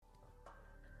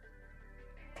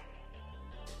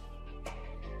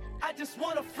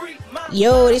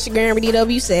Yo, this your girl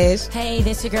DW Says. Hey,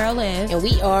 this your girl Liv. And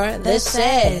we are The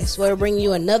Says. We're bringing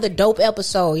you another dope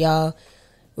episode, y'all.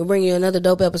 We'll bring you another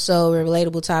dope episode with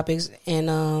relatable topics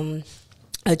and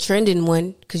a trending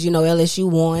one, because you know LSU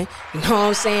won. You know what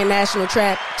I'm saying? National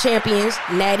track champions,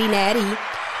 natty.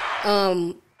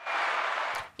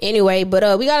 Anyway,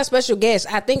 but we got a special guest.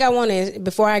 I think I want to,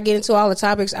 before I get into all the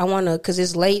topics, I want to, because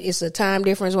it's late, it's a time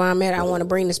difference where I'm at, I want to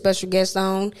bring the special guest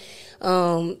on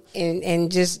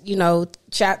and just, you know,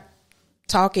 chat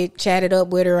it up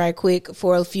with her right quick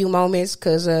for a few moments,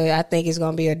 because I think it's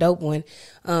going to be a dope one.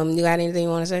 You got anything you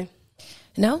want to say?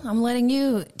 No, I'm letting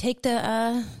you take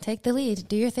the lead.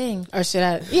 Do your thing. Or should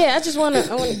I? Yeah, I just want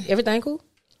to, everything cool?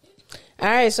 All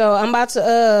right, so I'm about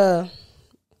to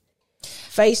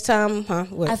FaceTime, huh?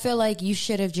 What? I feel like you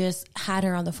should have just had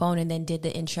her on the phone and then did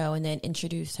the intro and then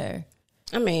introduced her.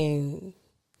 I mean,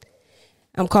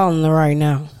 I'm calling her right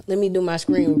now. Let me do my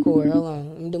screen record. Hold on.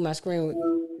 Let me do my screen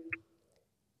record.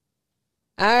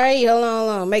 All right, hold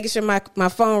on. Making sure my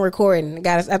phone recording.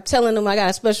 I'm telling them I got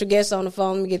a special guest on the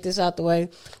phone. Let me get this out the way.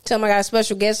 Tell them I got a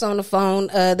special guest on the phone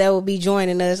that will be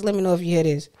joining us. Let me know if you hear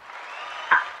this.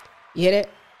 You hear that?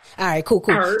 All right, cool.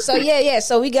 So yeah.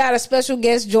 So we got a special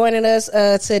guest joining us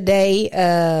today.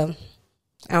 I'm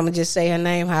gonna just say her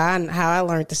name how I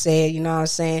learned to say it. You know what I'm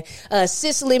saying?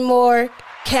 Cicely Moore,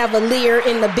 Cavalier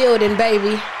in the building,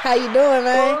 baby. How you doing,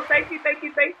 man? Oh, thank you. Thank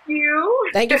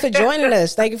you for joining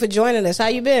us. How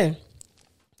you been?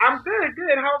 I'm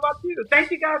good. How about you?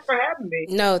 Thank you guys for having me.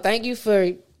 No, thank you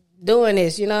for doing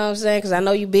this. You know what I'm saying? Because I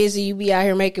know you busy. You be out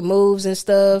here making moves and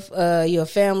stuff. You're a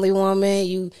family woman.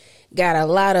 You got a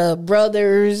lot of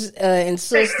brothers and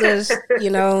sisters,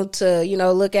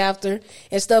 to look after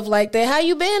and stuff like that. How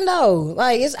you been though?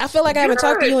 Like, I feel like I haven't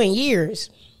talked to you in years.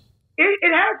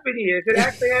 It has been years. It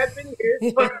actually has been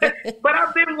years. But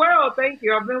I've been well. Thank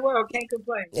you. I've been well. Can't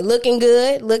complain. Looking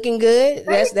good.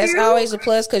 That's always a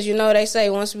plus, because they say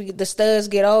once the studs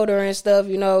get older and stuff,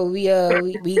 we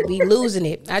losing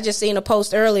it. I just seen a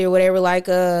post earlier where they were like,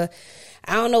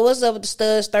 I don't know what's up with the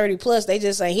studs 30 plus. They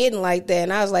just ain't hitting like that.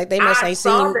 And I was like, they must ain't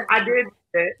seen. I did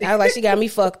that. I was like, she got me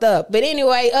fucked up. But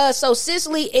anyway, so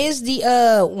Cicely is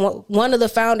the one of the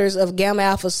founders of Gamma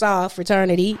Alpha Psi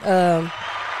fraternity.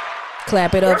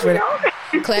 Clap it up for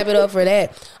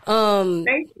that.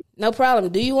 Thank you. No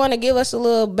problem. Do you want to give us a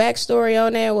little backstory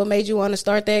on that? What made you want to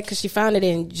start that? Because she founded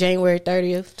in January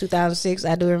 30th, 2006.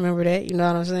 I do remember that. You know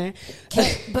what I'm saying?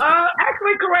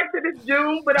 Actually corrected, it's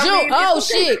June. But June.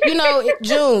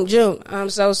 Shit. June. I'm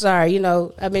so sorry.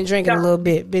 I've been drinking a little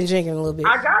bit. I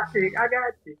got you.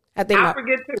 I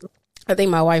forget too. I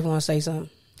think my wife wants to say something.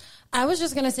 I was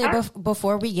just going to say,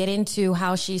 before we get into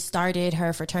how she started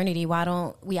her fraternity, why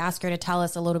don't we ask her to tell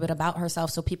us a little bit about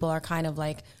herself so people are kind of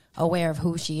like aware of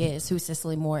who she is, who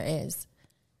Cicely Moore is.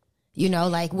 Let's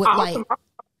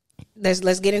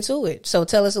get into it. So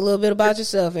tell us a little bit about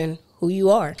yourself and who you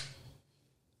are.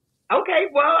 Okay,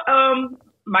 well,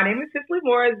 my name is Cicely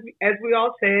Moore, as we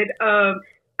all said. I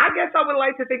guess I would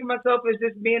like to think of myself as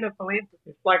just being a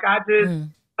philanthropist. Like, I just...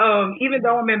 even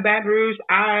though I'm in Baton Rouge,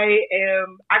 I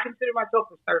consider myself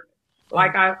a servant.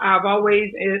 Like, I've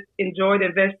always enjoyed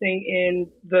investing in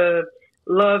the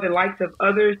love and likes of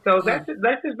others. So that's just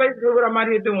basically what I'm out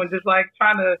here doing. Just like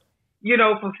trying to,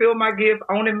 fulfill my gift,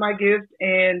 owning my gift,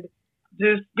 and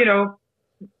just,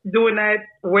 doing that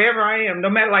wherever I am. No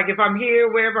matter, like, if I'm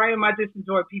here, wherever I am, I just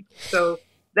enjoy people. So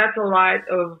that's a lot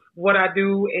of what I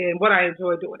do and what I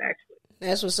enjoy doing, actually.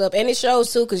 That's what's up. And it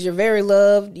shows, too, because you're very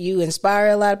loved. You inspire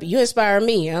a lot of people. You inspire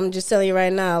me. I'm just telling you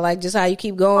right now, like, just how you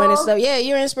keep going and stuff. Yeah,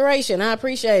 you're inspiration. I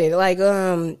appreciate it. Like,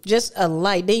 just a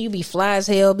light. Then you be fly as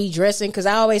hell, be dressing. Because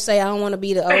I always say I don't want to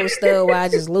be the old stud where I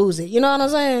just lose it. You know what I'm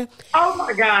saying? Oh,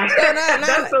 my gosh.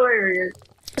 That's hilarious.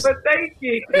 But thank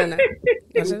you.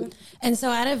 And so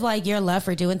out of, like, your love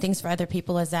for doing things for other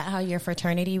people, is that how your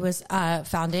fraternity was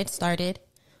started?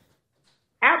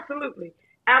 Absolutely.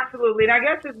 And I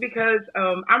guess it's because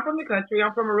I'm from the country.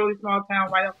 I'm from a really small town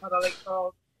right outside of Lake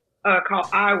Charles called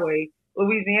Iowa,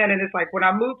 Louisiana. And it's like when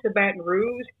I moved to Baton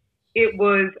Rouge, it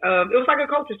was like a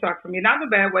culture shock for me. Not in a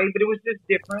bad way, but it was just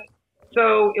different.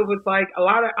 So it was like a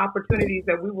lot of opportunities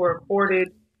that we were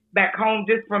afforded back home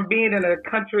just from being in a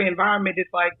country environment.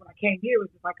 It's like when I came here, it was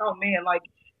just like, oh, man, like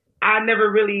I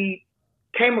never really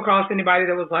came across anybody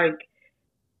that was like,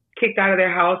 kicked out of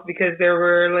their house because they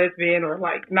were lesbian or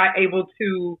like not able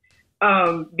to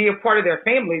be a part of their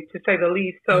family, to say the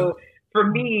least. So for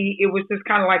me, it was just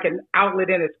kind of like an outlet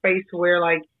in a space where,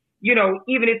 like,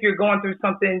 even if you're going through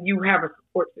something, you have a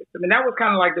support system. And that was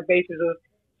kind of like the basis of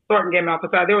starting Gamma Alpha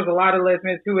Psi. There was a lot of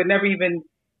lesbians who had never even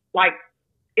like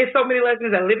it's so many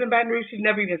lesbians that live in Baton Rouge. She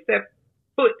never even stepped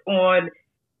foot on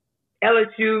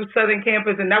LSU Southern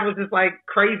campus, and that was just like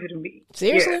crazy to me.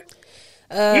 Seriously?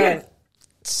 Yeah.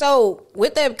 So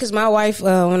with that, because my wife,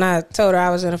 when I told her I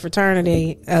was in a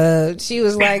fraternity, she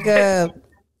was like,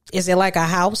 "Is it like a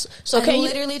house?" So I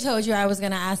literally told you I was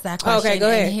going to ask that question. Okay, go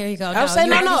ahead. And here you go. I was saying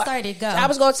no. Started. Go. I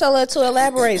was going to tell her to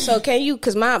elaborate. So can you?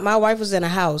 Because my wife was in a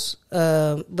house,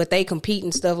 but they compete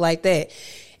and stuff like that.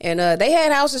 And they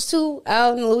had houses too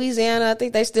out in Louisiana. I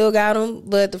think they still got them,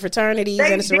 but the fraternities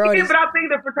and the sororities. But I think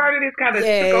the fraternities kind of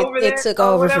took over. It took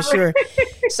over for sure.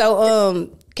 So,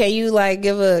 can you like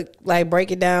give a break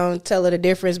it down? Tell her the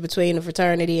difference between the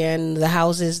fraternity and the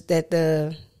houses that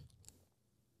the.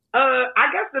 I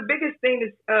guess the biggest thing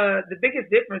is the biggest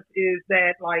difference is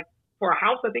that like for a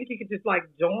house, I think you could just like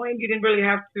join. You didn't really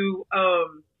have to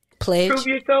pledge, prove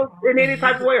yourself in any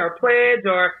type of way, or pledge,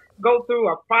 or go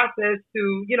through a process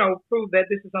to, prove that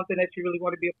this is something that you really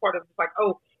want to be a part of. It's like,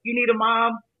 oh, you need a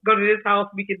mom, go to this house,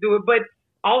 we can do it. But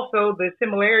also the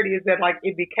similarity is that like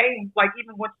it became like,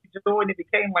 even once you joined, it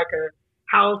became like a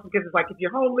house, because it's like if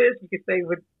you're homeless, you can stay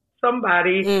with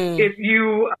somebody. If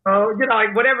you,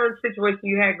 like whatever situation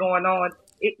you had going on,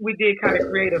 we did kind of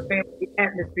create a family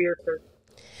atmosphere to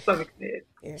some extent.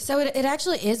 So it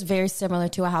actually is very similar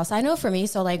to a house. I know for me,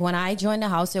 so like when I joined the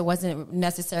house, it wasn't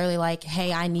necessarily like,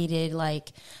 hey, I needed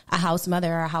like a house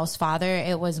mother or a house father.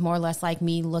 It was more or less like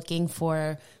me looking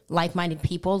for like-minded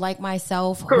people like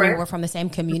myself. Correct. Who were from the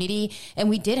same community. And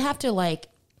we did have to like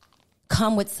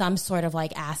come with some sort of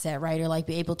like asset, right? Or like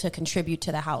be able to contribute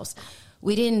to the house.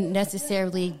 We didn't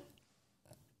necessarily.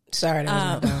 Sorry.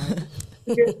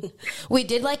 We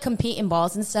did like compete in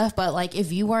balls and stuff, but like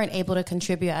if you weren't able to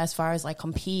contribute as far as like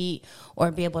compete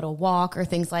or be able to walk or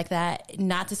things like that,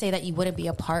 not to say that you wouldn't be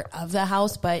a part of the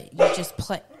house, but you just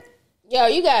play. Yo,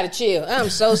 you gotta chill. I'm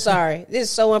so sorry. This is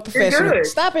so unprofessional.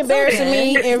 Stop embarrassing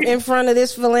me in front of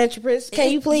this philanthropist.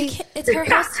 Can you please? It's her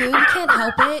house too. You can't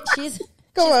help it. She's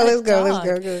let's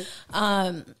go.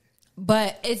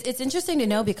 But it's interesting to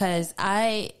know because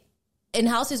in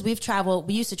houses we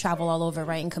used to travel all over,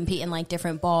 right, and compete in like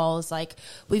different balls. Like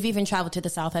we've even traveled to the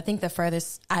South. I think the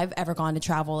furthest I've ever gone to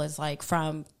travel is like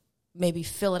from maybe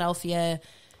Philadelphia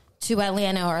to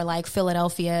Atlanta, or like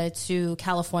Philadelphia to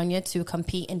California to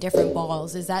compete in different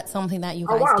balls. Is that something that you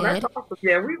guys did? That's awesome.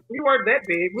 Yeah, we weren't that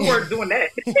big. We weren't doing that.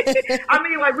 I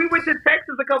mean, like we went to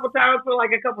Texas a couple times for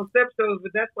like a couple step shows,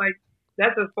 but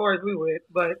that's as far as we went.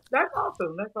 But that's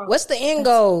awesome. What's the end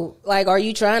goal? Like, are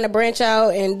you trying to branch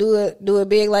out and do it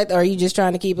big like that, or are you just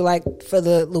trying to keep it like for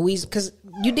the Louisiana? Because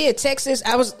you did Texas.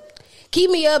 Keep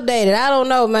me updated. I don't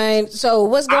know, man. So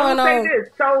what's going on?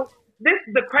 So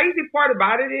the crazy part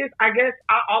about it is, I guess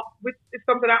it's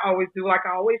something I always do. Like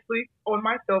I always sleep on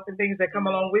myself and things that come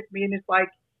along with me. And it's like,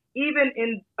 even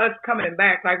in us coming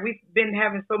back, like we've been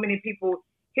having so many people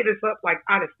hit us up like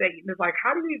out of state. And it's like,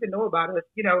 how do you even know about us?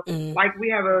 Like we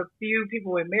have a few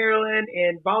people in Maryland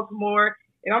and Baltimore.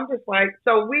 And I'm just like,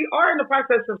 so we are in the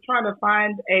process of trying to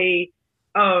find a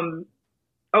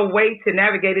way to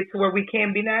navigate it to where we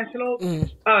can be national.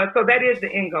 So that is the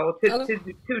end goal, to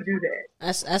do that.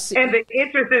 I see. And the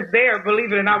interest is there,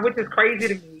 believe it or not, which is crazy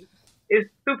to me. It's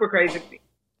super crazy to me.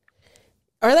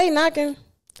 Are they knocking?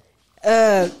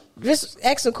 Just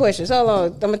ask some questions. Hold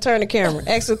on. I'm going to turn the camera.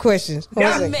 Ask some questions.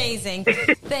 Amazing.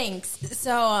 Thanks.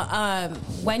 So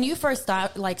when you first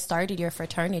started your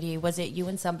fraternity, was it you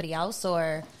and somebody else,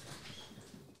 or?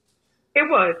 It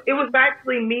was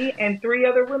actually me and 3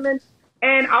 other women.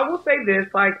 And I will say this,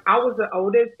 like I was the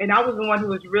oldest and I was the one who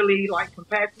was really like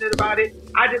compassionate about it.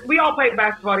 We all played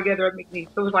basketball together at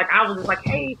McNeese. So it was like, I was just like,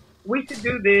 hey, we should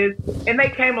do this. And they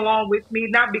came along with me,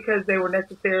 not because they were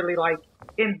necessarily like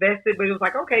invested, but it was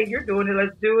like, okay, you're doing it,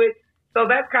 let's do it. So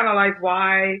that's kind of like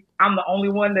why I'm the only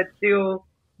one that still,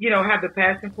 have the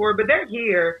passion for it. But they're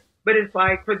here. But it's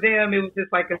like, for them, it was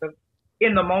just like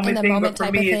in the moment thing. But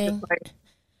for me, it's just like,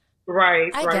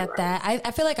 right. I get that.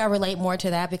 I feel like I relate more to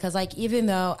that because, like, even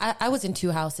though I was in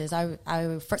 2 houses,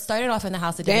 I first started off in the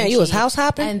house of Da Vinci. Damn, you was house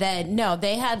hopping? And then, no,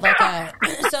 they had like a...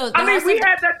 So we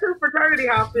had that too, fraternity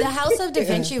houses. The house of Da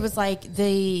Vinci was like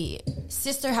the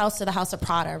sister house to the house of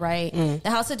Prada, right? The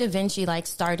house of Da Vinci like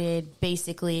started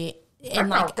basically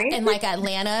in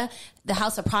Atlanta, the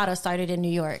House of Prada started in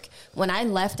New York. When I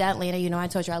left Atlanta, you know, I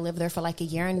told you I lived there for like a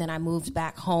year, and then I moved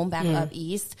back home, back up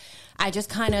east. I just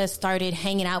kind of started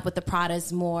hanging out with the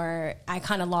Pradas more. I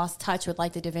kind of lost touch with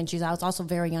like the Da Vinci's. I was also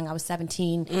very young. I was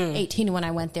 17, 18 when I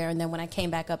went there. And then when I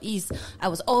came back up east, I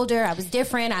was older. I was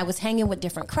different. I was hanging with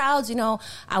different crowds. You know,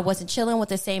 I wasn't chilling with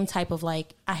the same type of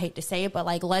like, I hate to say it, but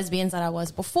like lesbians that I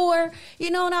was before, you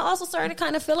know, and I also started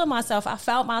kind of feeling myself. I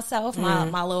felt myself.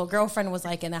 My little girlfriend was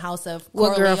like in the house of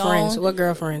What girlfriends? Corleone. What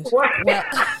girlfriends?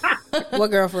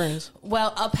 What girlfriends?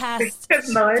 Well, a past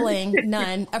fling,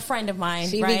 none. A friend of mine.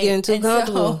 She right? be getting too And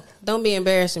comfortable. so- Don't be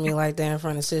embarrassing me like that in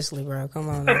front of Cicely, bro. Come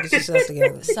on, now. Get yourself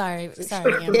together. sorry,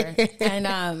 Amber.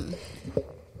 And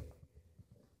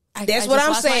That's what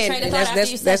I'm saying.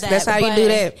 That's how you do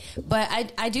that.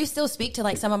 But I do still speak to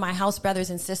like some of my house brothers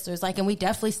and sisters, like, and we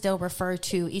definitely still refer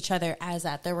to each other as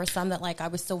that. There were some that like I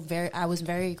was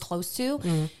very close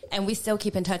to, and we still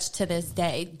keep in touch to this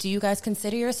day. Do you guys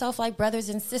consider yourself like brothers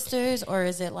and sisters, or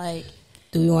is it like?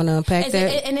 Do you want to unpack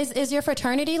that? And is your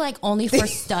fraternity like only for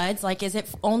studs? Like, is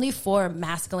it only for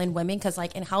masculine women? Because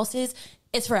like in houses,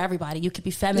 it's for everybody. You could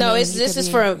be feminine. No, this is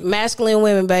for masculine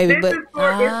women, baby. It's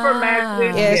for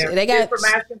masculine. Yes, yeah. they got It's for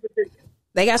masculine positions.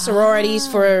 They got sororities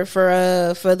for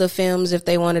the femmes if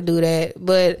they want to do that,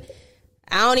 but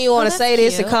I don't even want to say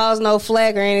this to cause no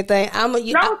flag or anything. I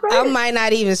might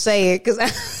not even say it because I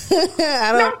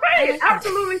don't. No, say it.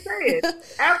 Absolutely say it.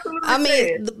 Absolutely. I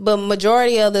mean, but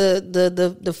majority of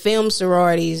the film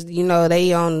sororities, you know,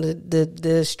 they on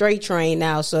the straight train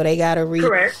now, so they got to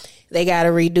correct. They got to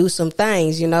redo some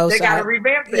things, you know. They got to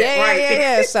revamp it. Right?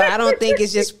 Yeah. So I don't think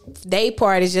it's just they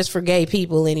part is just for gay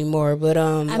people anymore. But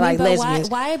I mean, like but lesbians,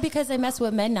 why? Because they mess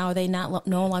with men now? Are they no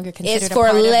longer considered? It's for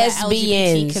a part lesbians, of the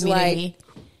LGBT community?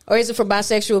 like, or is it for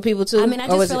bisexual people too? I mean, I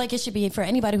just feel like it should be for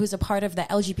anybody who's a part of the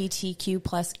LGBTQ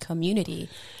plus community.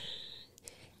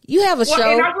 You have a show.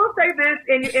 And I will say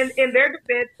this in their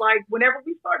defense, like whenever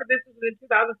we started this was in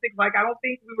 2006, like I don't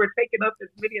think we were taking up as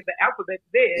many of the alphabet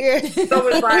did. Yeah. So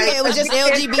it's like it was just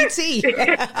LGBT.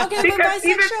 Okay, because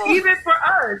even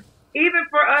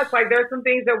for us, like there's some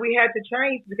things that we had to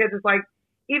change because it's like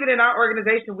even in our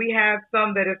organization we have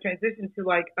some that have transitioned to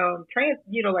like trans,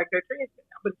 you know, like they're trans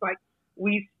now, but it's like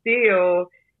we still,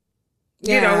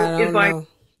 you know, it's like.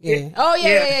 Yeah. Oh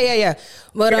yeah.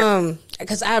 But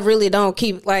because I really don't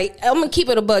keep like I'm gonna keep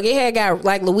it a bug. It had got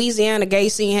like Louisiana gay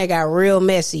scene had got real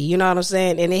messy. You know what I'm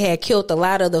saying? And it had killed a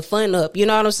lot of the fun up. You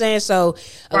know what I'm saying? So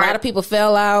a lot of people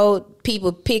fell out.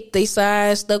 People picked their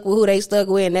sides, stuck with who they stuck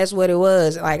with, and that's what it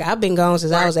was. Like I've been gone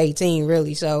since I was 18,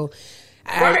 really. So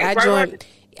I joined.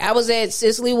 I was at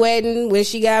Cicely wedding when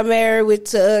she got married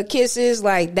with Kisses.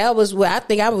 Like that was what I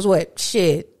think I was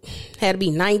had to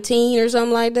be 19 or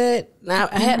something like that.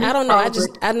 I don't know.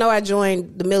 I know I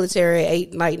joined the military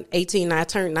at 18. I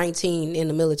turned 19 in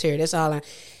the military. That's all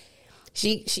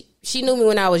she knew me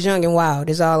when I was young and wild.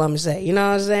 Is all I'm gonna say. You know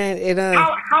what I'm saying?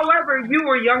 However, you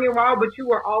were young and wild, but you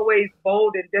were always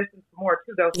bold and destined for more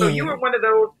too, though. So you were one of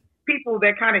those people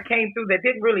that kind of came through that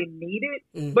didn't really need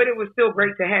it, but it was still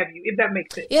great to have you, if that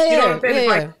makes sense. Yeah, you know what I'm saying? Yeah,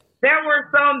 it's like there were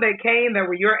some that came that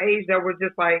were your age that were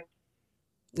just like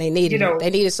they needed they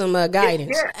needed some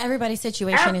guidance. Yeah. Everybody's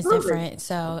situation is different,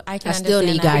 so I can. I still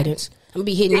need guidance. I'm gonna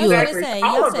be hitting you up.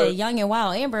 Y'all say young and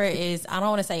wild. Amber is, I don't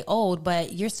want to say old,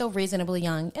 but you're still reasonably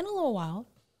young and a little wild.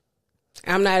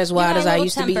 I'm not as wild as I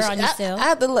used to be. I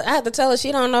have to tell her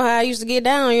she don't know how I used to get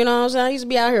down. You know what I'm saying? I used to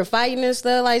be out here fighting and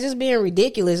stuff, like just being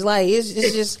ridiculous. Like it's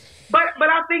just. But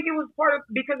I think it was part of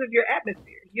because of your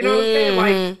atmosphere. You know what I'm saying?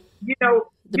 Like you know,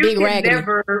 you can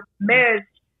never mesh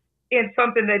in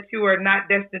something that you are not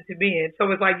destined to be in.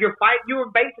 So it's like you were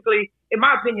basically, in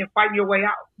my opinion, fighting your way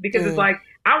out because it's like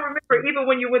I remember even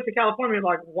when you went to California,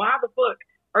 like why the fuck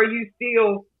are you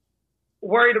still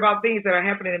worried about things that are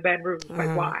happening in Baton Rouge?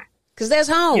 Like why? Because that's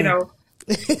home. You know,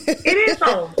 it is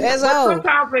home. That's home.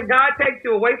 Sometimes when God takes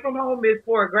you away from home, it's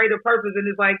for a greater purpose. And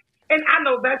it's like, and I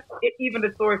know that's even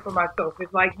the story for myself.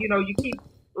 It's like, you know, you keep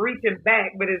reaching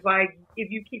back, but it's like,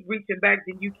 if you keep reaching back,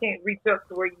 then you can't reach up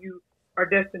to where you are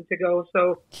destined to go.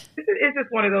 So it's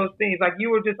just one of those things. Like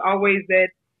you were just always that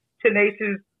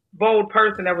tenacious, bold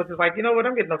person that was just like, you know what,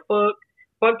 I'm getting a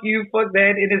fuck you, fuck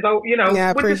that. It is, you know,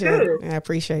 yeah, I which is good. I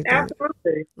appreciate that.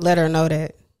 Absolutely. Let her know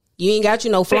that. You ain't got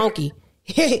you no flunky.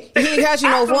 You ain't got you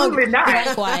no flunky. Absolutely not.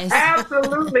 Likewise.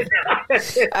 Absolutely not.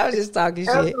 I was just talking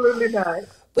shit. Absolutely not.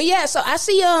 But yeah, so I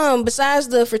see besides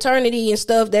the fraternity and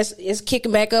stuff it's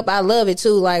kicking back up, I love it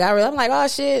too. Like I'm like, oh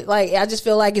shit, like I just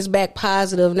feel like it's back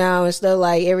positive now and stuff,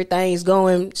 like everything's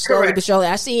going slowly but surely.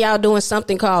 I see y'all doing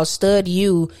something called Stud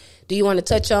U. Do you want to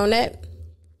touch on that?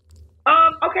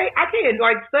 Okay, I can.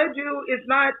 Like Stud U is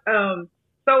not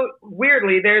So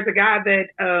weirdly, there's a guy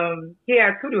that he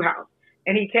has Hoodoo House,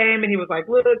 and he came and he was like,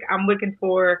 "Look, I'm looking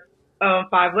for 5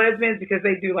 lesbians because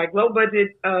they do like low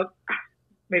budget."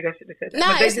 Maybe I should have said that. Nah,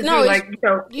 but they it's, just no, do like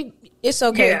it's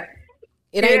okay. Yeah.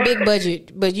 It ain't big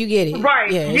budget, but you get it. Right.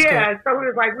 Yeah. Yeah. So he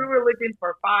was like, we were looking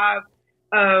for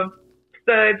 5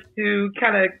 studs to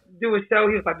kind of do a show.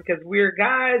 He was like, because we're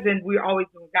guys and we're always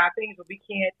doing guy things, but we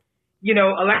can't,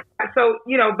 allow. So,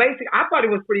 basically, I thought it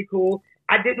was pretty cool.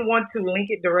 I didn't want to link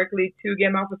it directly to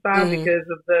Gamma Alpha Psi because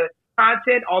of the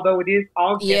content, although it is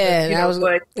all Gamma,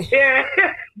 but yeah,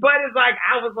 but it's like,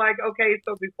 I was like, okay,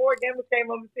 so before Gamma came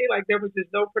on the scene, like there was just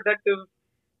no productive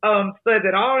studs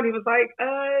at all. And he was like,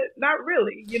 not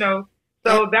really,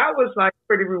 so that was like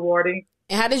pretty rewarding.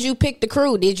 And how did you pick the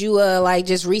crew? Did you like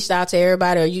just reach out to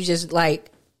everybody, or you just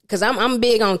like, because I'm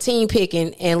big on team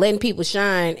picking and letting people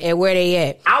shine at where they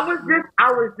at. I was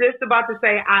just about to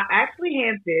say I actually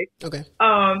handpicked. Okay.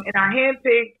 And I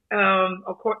handpicked.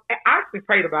 Of course, I actually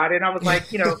prayed about it, and I was like,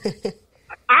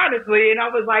 honestly, and I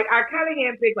was like, I kind of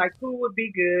handpicked like who would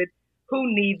be good,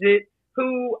 who needs it,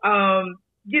 who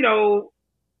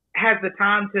has the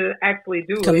time to actually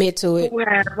commit to it, who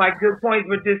has like good points,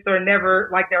 but just are never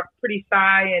like they're pretty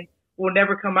shy and will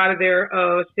never come out of their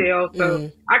shell. So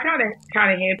I kind of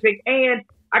handpicked, and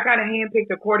I kind of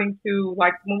handpicked according to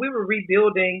like when we were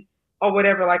rebuilding or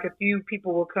whatever. Like a few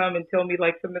people will come and tell me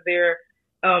like some of their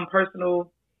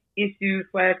personal issues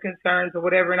 / concerns or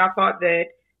whatever, and I thought that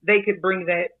they could bring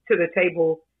that to the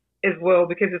table as well,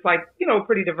 because it's like, a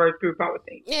pretty diverse group, I would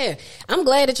think. Yeah, I'm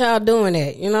glad that y'all doing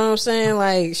that. You know what I'm saying?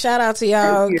 Like, shout out to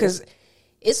y'all, because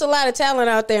it's a lot of talent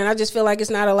out there, and I just feel like it's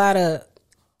not a lot of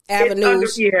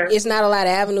avenues. It's not a lot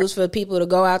of avenues for people to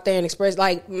go out there and express.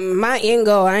 Like, my end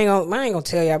goal, I ain't gonna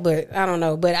tell y'all, but I don't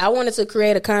know. But I wanted to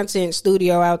create a content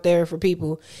studio out there for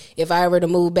people if I ever to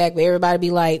move back. But everybody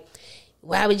be like,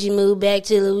 why would you move back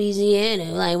to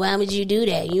Louisiana? Like, why would you do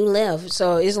that? You left.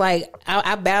 So it's like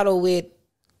I battle with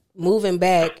moving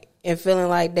back and feeling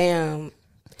like, damn.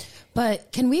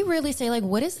 But can we really say, like,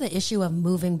 what is the issue of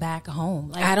moving back home?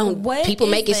 Like, I don't. People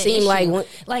make it seem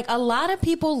like a lot of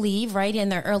people leave right in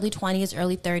their early 20s,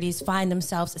 early 30s, find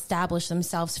themselves, establish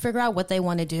themselves, figure out what they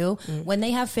want to do. When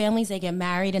they have families, they get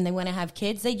married, and they want to have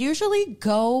kids. They usually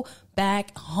go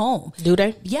back home. Do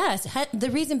they? Yes.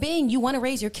 The reason being, you want to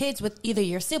raise your kids with either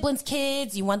your siblings'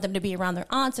 kids, you want them to be around their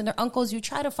aunts and their uncles. You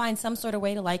try to find some sort of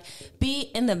way to like be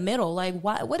in the middle. Like,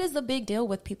 what is the big deal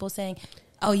with people saying,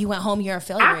 "Oh, you went home, you're a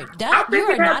failure"? I think you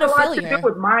are not a failure. I think it has a lot to do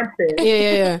with mindset.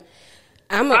 Yeah.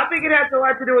 I think it has a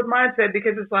lot to do with mindset,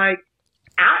 because it's like,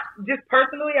 just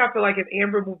personally, I feel like if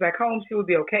Amber moved back home, she would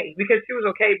be okay, because she was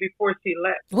okay before she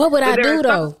left. What would I do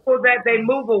though? People that they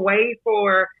move away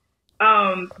for.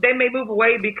 They may move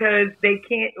away because they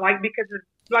can't, like, because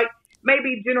it's like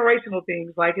maybe generational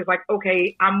things. Like, it's like,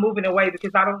 okay, I'm moving away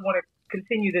because I don't want to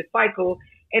continue this cycle.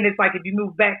 And it's like, if you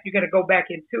move back, you're going to go back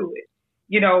into it,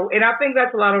 and I think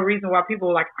that's a lot of reason why people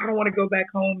are like, I don't want to go back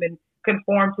home and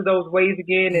conform to those ways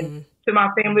again and to my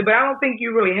family. But I don't think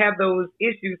you really have those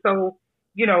issues. So,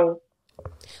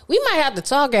 we might have to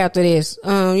talk after this. You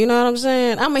know what I'm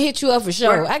saying? I'm gonna hit you up for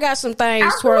sure. I got some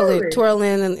things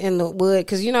twirling in the wood,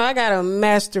 because I got a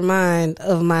mastermind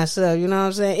of myself. You know what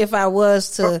I'm saying? If I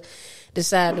was to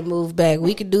decide to move back,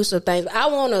 we could do some things. I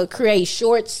want to create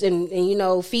shorts and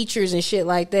features and shit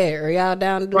like that. Are y'all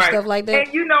down to do stuff like that?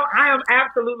 And I am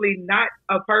absolutely not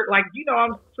a person. Like,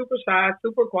 I'm super shy,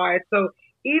 super quiet. So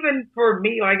even for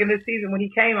me, like in this season when he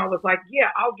came, I was like, yeah,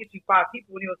 I'll get you 5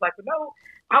 people. And he was like, no,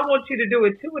 I want you to do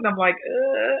it too. And I'm like,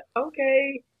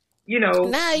 okay,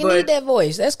 Nah, you need that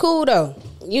voice. That's cool though.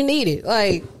 You need it.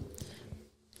 Like,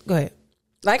 go ahead.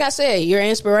 Like I said, you're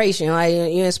inspiration. Like,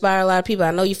 you inspire a lot of people.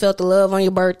 I know you felt the love on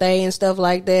your birthday and stuff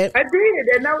like that. I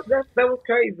did, and that was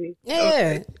crazy. Yeah.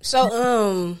 Okay.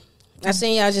 So, I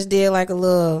seen y'all just did like a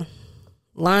little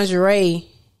lingerie.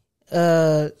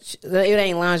 It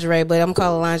ain't lingerie, but I'm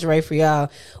calling lingerie for y'all.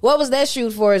 What was that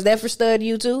shoot for? Is that for Stud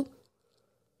You too?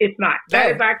 It's not.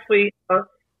 That is actually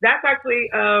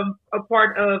a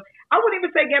part of. I wouldn't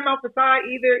even say Gamma Alpha Psi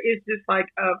either. It's just like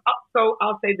so.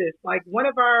 I'll say this: like one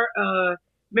of our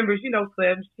members,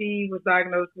 Slim, she was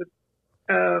diagnosed with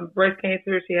breast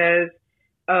cancer. She has.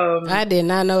 I did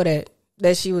not know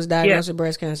that she was diagnosed with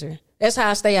breast cancer. That's how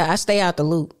I stay out. I stay out the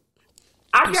loop.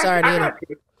 I'm sorry.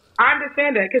 I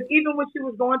understand that, because even when she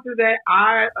was going through that,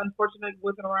 I unfortunately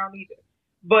wasn't around either.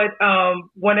 But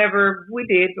whenever we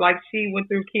did, like, she went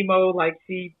through chemo, like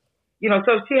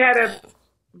so she had a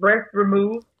breast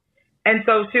removed, and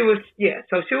so she was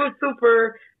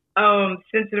super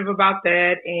sensitive about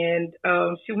that, and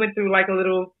she went through like a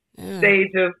little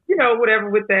stage of whatever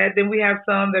with that. Then we have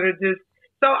some that are just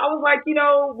So I was like, we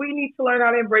need to learn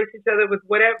how to embrace each other with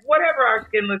whatever our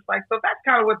skin looks like. So that's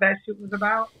kind of what that shoot was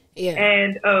about. Yeah.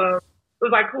 And it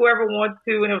was like whoever wants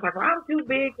to, and it was like, well, I'm too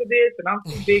big for this, and I'm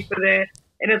too big for that.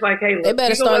 And it's like, hey, look, they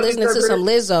better start listening to some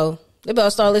Lizzo. They better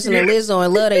start listening to Lizzo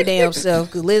and love their damn self,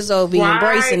 because Lizzo be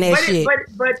embracing that shit.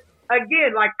 But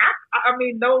again, like I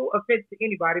mean, no offense to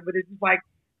anybody, but it's just like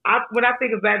when I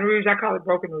think of Baton Rouge, I call it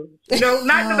Broken Rouge.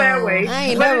 Not in a bad way. I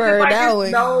ain't never heard that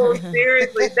one. No,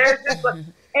 seriously, there's just and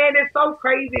it's so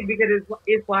crazy because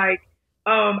it's like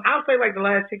I'll say like the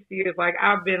last 60 years, like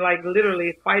I've been like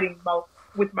literally fighting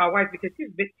with my wife because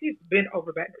she's been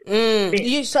over Baton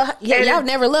Rouge. Y'all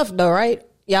never left though, right?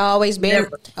 Y'all always been.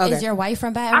 Okay. Is your wife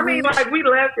from Baton Rouge? I mean, like we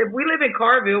left. If we live in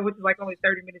Carville, which is like only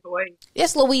 30 minutes away.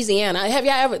 It's Louisiana. Have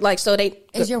y'all ever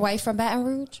Is your wife from Baton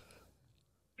Rouge?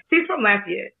 She's from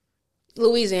Lafayette,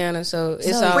 Louisiana. So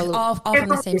it's all from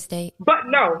the same state. But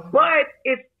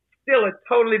it's still a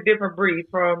totally different breed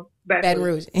from Baton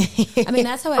Rouge. I mean,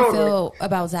 that's how I feel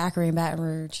about Zachary in Baton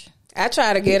Rouge. I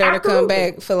try to get her to come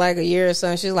back for like a year or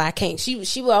something. She's like, I can't.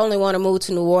 She would only want to move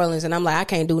to New Orleans, and I'm like, I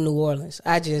can't do New Orleans.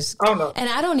 I just no. And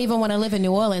I don't even want to live in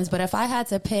New Orleans. But if I had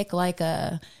to pick like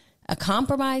a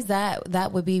compromise,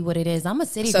 that would be what it is. I'm a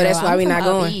city girl. So that's why we're not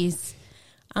going. East.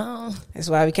 That's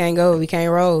why we can't go. We can't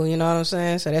roll. You know what I'm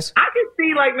saying? So that's. I can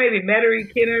see like maybe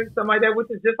Metairie, Kenner, something like that, which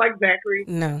is just like Zachary,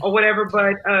 or whatever.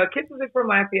 But Kits is from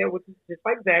Lafayette, which is just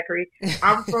like Zachary.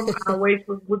 I'm from Highway,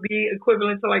 would be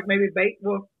equivalent to like maybe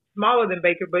smaller than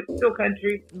Baker, but still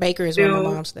country. Baker is where my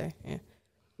mom stay. Yeah.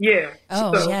 Yeah.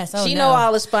 Yes. She know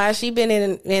all the spots. She been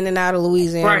in and out of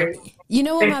Louisiana. Right. You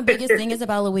know what my biggest thing is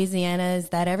about Louisiana is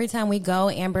that every time we go,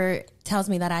 Amber tells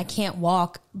me that I can't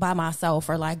walk by myself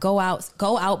or like go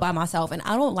out by myself. And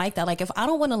I don't like that. Like if I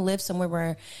don't want to live somewhere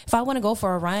where if I want to go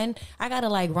for a run, I got to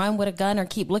like run with a gun or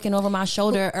keep looking over my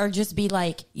shoulder or just be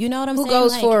like, you know what I'm saying? Who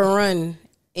goes for a run?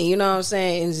 And you know what I'm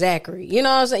saying? In Zachary. You know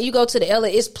what I'm saying? You go to the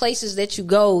it's places that you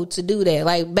go to do that.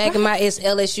 Like back in it's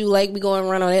LSU, like we going to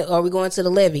run on it or we going to the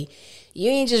levee. You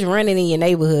ain't just running in your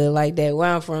neighborhood like that where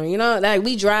I'm from. You know, like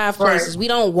we drive places. Right. We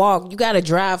don't walk. You got to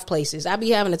drive places. I be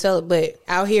having to tell it, but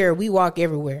out here we walk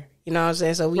everywhere. You know what I'm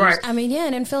saying? So I mean, yeah,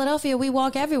 and in Philadelphia we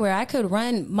walk everywhere. I could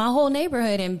run my whole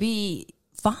neighborhood and be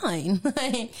fine.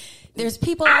 There's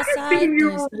people outside. I can see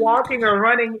you walking or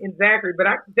running in Zachary, but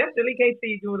I definitely can't see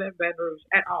you doing that in Baton Rouge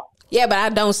at all. Yeah, but I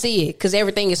don't see it because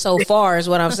everything is so far is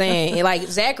what I'm saying. And like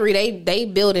Zachary, they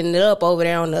building it up over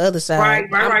there on the other side.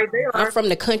 Right. They are. I'm from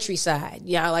the countryside.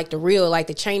 Yeah, like the real, like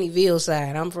the Cheneyville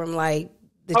side. I'm from like...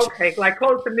 like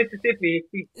close to Mississippi.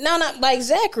 No, not like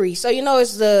Zachary. So,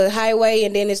 it's the highway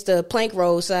and then it's the Plank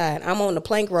Road side. I'm on the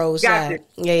Plank Road side.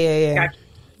 Yeah. Gotcha.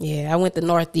 Yeah, I went to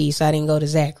Northeast. So I didn't go to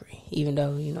Zachary, even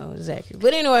though, Zachary.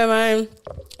 But anyway, man,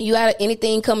 you got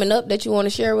anything coming up that you want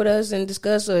to share with us and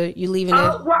discuss, or you leaving it?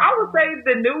 Well, I would say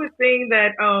the newest thing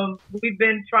that we've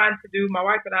been trying to do, my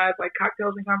wife and I, is like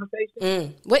cocktails and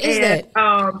conversations. What is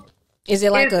that? Is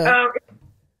it like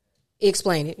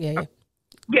explain it. Yeah.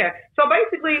 Yeah. So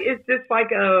basically, it's just like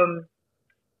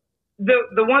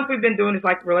the ones we've been doing is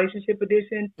like relationship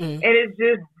edition, and it's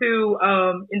just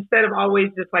to instead of always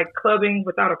just like clubbing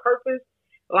without a purpose,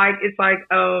 like it's like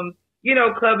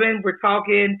clubbing, we're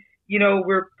talking,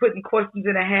 we're putting questions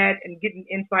in a hat and getting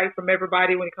insight from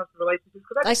everybody when it comes to relationships.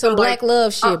 Like some black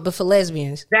love shit, but for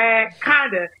lesbians. That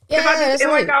kind of. Yeah,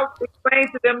 like I'll explain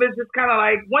to them, it's just kind of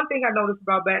like one thing I noticed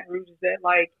about Baton Rouge is that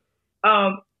like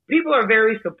people are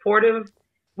very supportive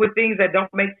with things that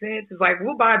don't make sense. It's like,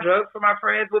 we'll buy drugs for my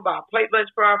friends, we'll buy plate lunch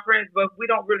for our friends, but we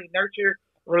don't really nurture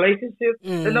relationships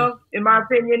enough, in my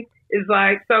opinion. It's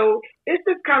like, so it's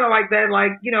just kind of like that,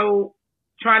 like,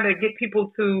 trying to get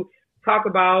people to talk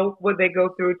about what they go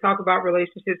through, talk about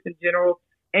relationships in general,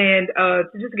 and to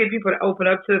just get people to open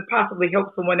up to possibly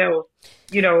help someone else,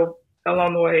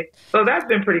 along the way. So that's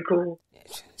been pretty cool.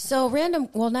 So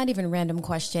not even random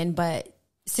question, but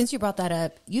since you brought that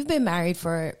up, you've been married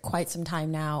for quite some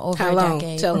time now, over a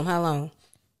decade. Tell them how long.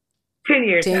 10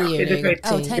 years. 10 years.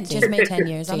 Just made 10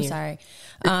 years. I'm sorry.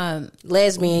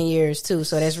 Lesbian years too,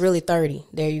 so that's really 30.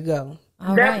 There you go.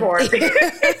 All that part.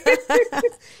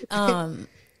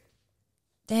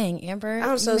 Dang, Amber.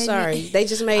 I'm so sorry. They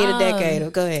just made a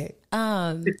decade. Go ahead.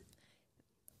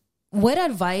 What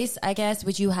advice, I guess,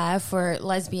 would you have for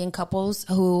lesbian couples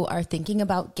who are thinking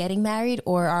about getting married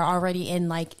or are already in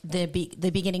like the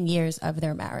beginning years of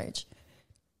their marriage?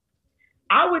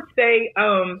 I would say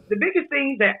the biggest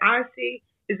thing that I see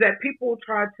is that people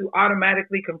try to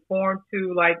automatically conform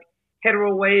to like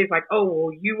hetero ways, like, oh,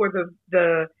 well, you were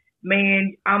the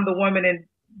man, I'm the woman, and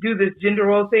do this gender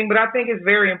role thing. But I think it's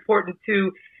very important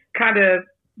to kind of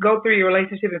go through your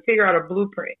relationship and figure out a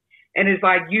blueprint. And it's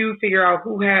like you figure out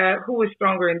who is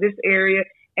stronger in this area,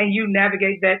 and you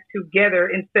navigate that together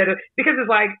instead of, because it's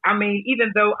like, I mean,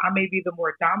 even though I may be the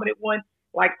more dominant one,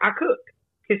 like I cook.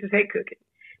 Kisses hate cooking.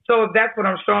 So if that's what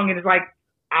I'm strong in, it's like,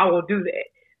 I will do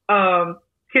that.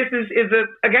 Kisses is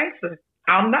a gangster.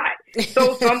 I'm not.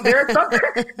 So there are some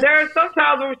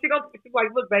times where she's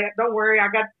like, look, babe, don't worry, I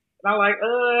got, and I'm like,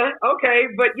 okay.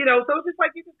 But, so it's just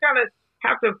like you just kind of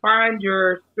have to find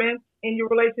your strength in your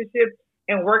relationship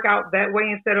and work out that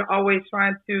way instead of always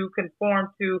trying to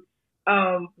conform to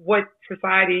what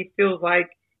society feels like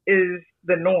is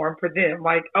the norm for them.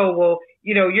 Like, oh, well,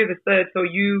 you're the stud, so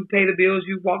you pay the bills,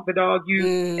 you walk the dog,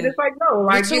 and it's like, no,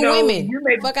 like, women,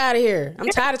 fuck out of here. I'm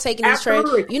tired of taking this trash.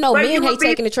 Men hate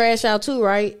taking the trash out too,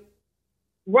 right?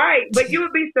 Right, but you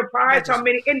would be surprised how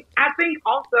many, and I think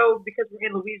also because we're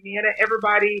in Louisiana,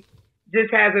 everybody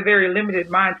just has a very limited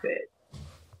mindset.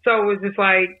 So it's just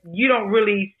like, you don't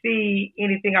really see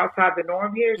anything outside the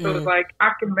norm here. So it's like,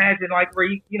 I can imagine like where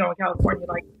in California,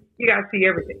 like you got to see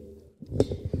everything.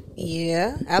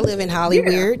 Yeah, I live in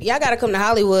Hollywood. Y'all got to come to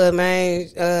Hollywood, man.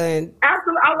 Absolutely.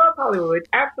 I love Hollywood.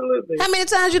 Absolutely. How many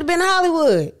times you been to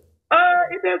Hollywood?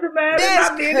 It doesn't matter. That's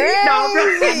crazy.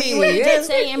 I mean, we did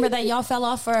say, Amber, that y'all fell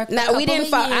off for a couple we didn't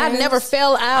fall. years. I never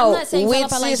fell out with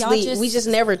Cicely. Like we just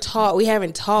never talked. We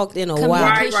haven't talked in a while.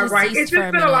 Right. It's just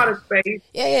been a lot of space.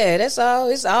 Yeah, that's all.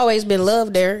 It's always been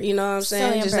love there. You know what I'm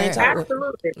saying? So, just ain't talking.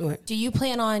 Absolutely. Do you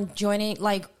plan on joining,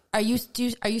 like, are you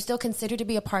still considered to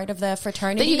be a part of the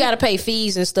fraternity? Then you got to pay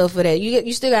fees and stuff for that.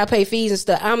 You still got to pay fees and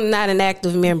stuff. I'm not an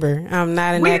active member. I'm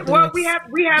not an active member. We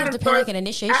haven't started, like an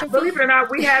initiation believe it or not,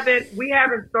 we haven't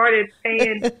started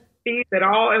paying fees at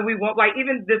all, and we won't. Like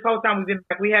even this whole time we've been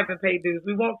back, we haven't paid dues.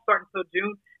 We won't start until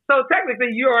June. So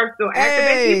technically, you are still active,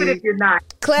 and even if you're not.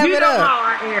 Clap it up. How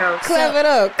I am. Clap it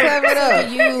up.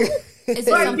 Is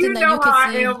it something you that know you could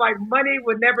how see? I am. Like money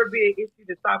would never be an issue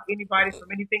to stop anybody from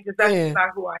anything because that's just not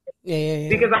who I am. Yeah.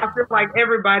 Because I feel like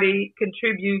everybody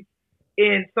contributes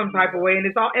in some type of way,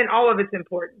 and all of it's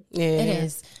important. Yeah, it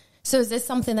is. So is this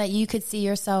something that you could see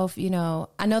yourself? I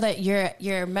know that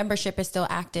your membership is still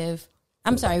active.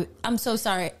 I'm sorry. I'm so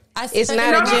sorry. It's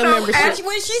not a gym membership.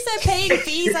 When she said paying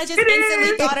fees, I just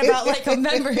instantly thought about like a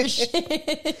membership.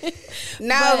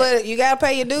 But you gotta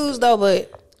pay your dues though.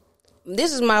 But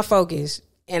this is my focus,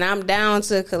 and I'm down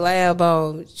to collab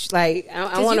on. Like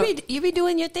I want to. You be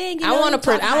doing your thing. I want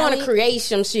to create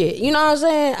some shit. You know what I'm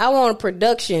saying? I want a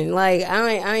production. Like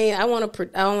I want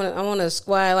a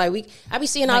squad. Like I be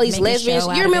seeing all these lesbians.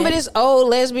 You remember this old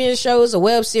lesbian shows, a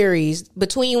web series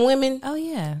Between Women? Oh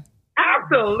yeah.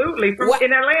 Absolutely,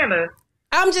 in Atlanta.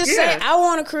 I'm just saying, I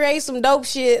want to create some dope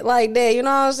shit like that. You know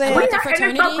what I'm saying? And it's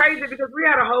so crazy because we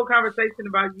had a whole conversation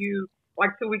about you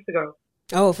like 2 weeks ago.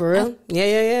 Oh, for real?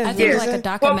 Yeah. I think like a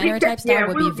documentary type stuff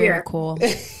would be very cool.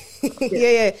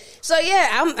 Yeah. So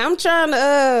I'm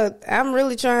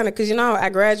really trying to, because I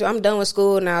graduate. I'm done with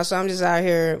school now, so I'm just out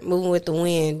here moving with the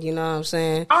wind. You know what I'm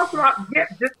saying? Also, just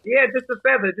a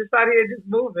feather, just out here, just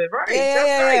moving, right?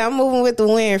 Yeah. I'm moving with the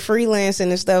wind, freelancing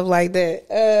and stuff like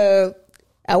that.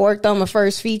 I worked on my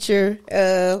first feature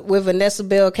with Vanessa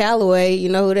Bell Calloway. You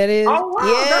know who that is? Oh,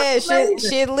 wow.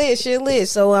 Shit lit.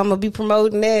 So I'm going to be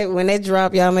promoting that. When that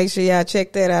drop, y'all make sure y'all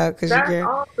check that out. Cause That's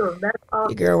awesome.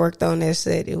 Your girl worked on that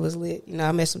set. It was lit.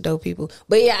 I met some dope people.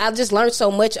 But yeah, I just learned so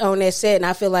much on that set. And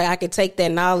I feel like I could take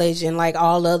that knowledge and like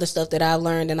all the other stuff that I've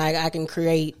learned and I can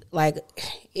create, like,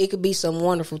 it could be some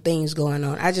wonderful things going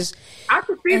on. I can see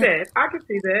that.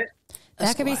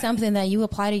 That could be something that you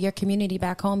apply to your community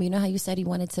back home. You know how you said you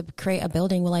wanted to create a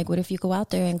building? Well, like, what if you go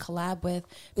out there and collab with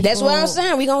people? That's what I'm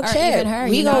saying. We gonna chat.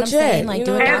 We gonna chat. Like,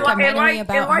 do a documentary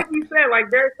about. And like you said,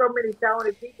 like, there's so many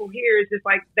talented people here. It's just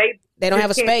like they don't have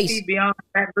a space see beyond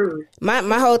that roof.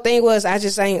 My whole thing was, I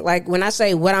just ain't like, when I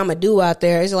say what I'm gonna do out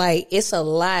there, it's like it's a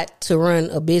lot to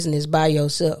run a business by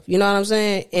yourself. You know what I'm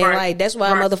saying? And like that's why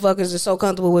motherfuckers are so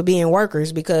comfortable with being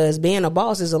workers, because being a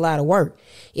boss is a lot of work.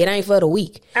 It ain't for the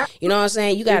weak. You know what I'm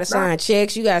saying? You gotta sign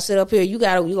checks. You gotta sit up here. You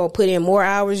gonna put in more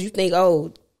hours. You think,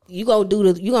 you gonna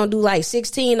do like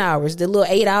 16 hours, the little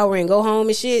 8 hour and go home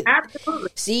and shit. Absolutely.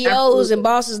 CEOs and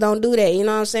bosses don't do that. You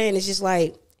know what I'm saying? It's just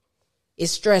like,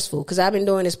 it's stressful because I've been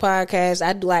doing this podcast.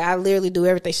 I literally do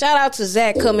everything. Shout out to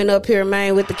Zach coming up here,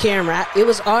 man, with the camera. It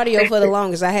was audio for the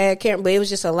longest. I had camera, but it was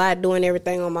just a lot doing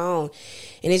everything on my own.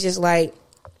 And it's just like,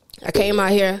 I came out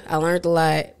here, I learned a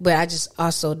lot, but I just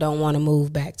also don't want to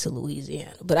move back to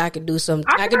Louisiana. But I could do some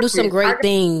great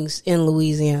things in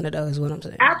Louisiana, though, is what I'm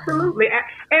saying. Absolutely.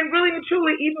 And really and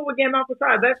truly, even with Gamma Alpha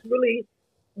Psi, that's really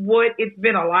what it's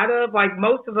been a lot of. Like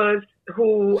most of us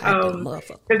who,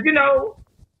 because,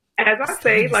 as I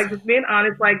say, like just being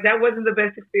honest, like that wasn't the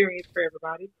best experience for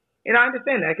everybody. And I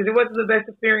understand that because it wasn't the best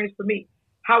experience for me.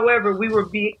 However, we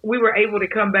were able to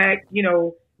come back,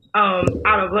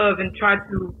 out of love and try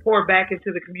to pour back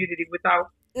into the community without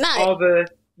all the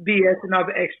BS and all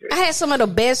the extras. I had some of the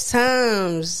best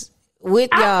times with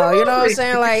y'all. You know what I'm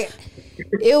saying? Like,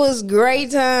 it was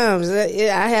great times.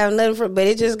 I have nothing for, but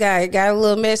it just got a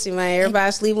little messy, man.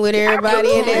 Everybody sleeping with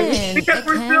everybody and everything. Because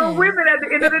we're still women at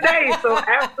the end of the day, so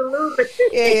absolutely.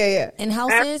 Yeah. In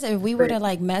houses, if we were to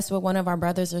like mess with one of our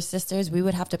brothers or sisters, we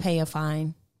would have to pay a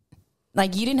fine.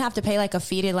 Like, you didn't have to pay like a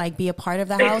fee to like be a part of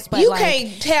the house, but you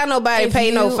can't tell nobody pay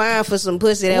no fine for some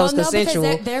pussy that was consensual.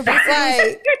 Like,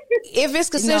 if it's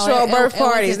consensual birth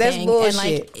parties, that's bullshit. And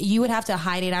like, you would have to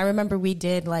hide it. I remember we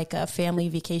did like a family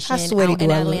vacation out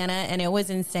in Atlanta, and it was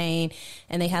insane.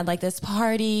 And they had like this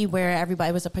party where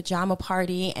everybody was a pajama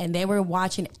party, and they were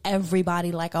watching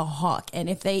everybody like a hawk. And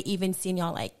if they even seen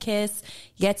y'all like kiss,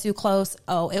 get too close,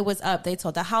 it was up. They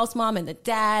told the house mom and the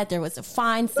dad there was a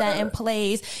fine set in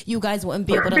place. You guys wouldn't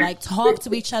be able to like talk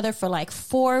to each other for like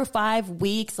 4 or 5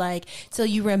 weeks, like till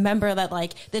you remember that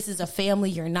like this is a family.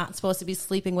 You're not supposed to be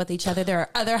sleeping with each other. There are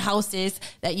other houses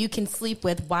that you can sleep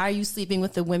with. Why are you sleeping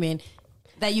with the women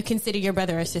that you consider your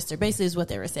brother or sister? Basically is what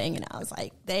they were saying. And I was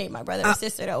like, they ain't my brother or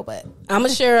sister though. But I'm gonna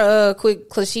share a quick,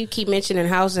 because she keep mentioning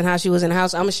house and how she was in the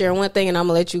house. I'm gonna share one thing and I'm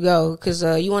gonna let you go, because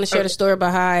you want to share the story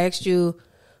about how I asked you,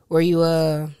 were you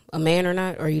a man or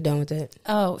not, or are you done with that?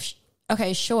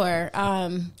 Okay, sure.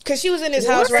 Because she was in this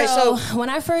house, right? So when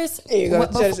I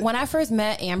first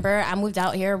met Amber, I moved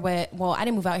out here I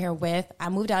didn't move out here I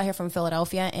moved out here from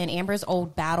Philadelphia, and Amber's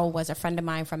old battle was a friend of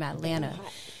mine from Atlanta.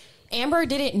 Amber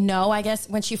didn't know, I guess,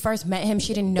 when she first met him,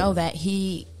 she didn't know that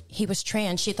he was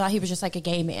trans. She thought he was just like a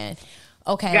gay man.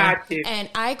 Okay. Got you. And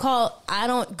I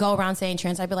don't go around saying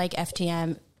trans. I'd be like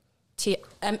FTM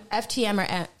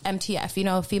or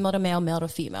MTF, female to male, male to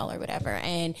female or whatever.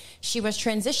 And she was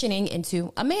transitioning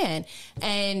into a man.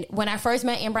 And when I first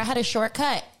met Amber, I had a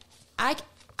shortcut. I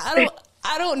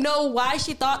don't know why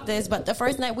she thought this, but the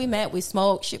first night we met, we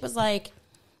smoked. She was like,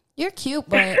 "You're cute,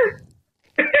 but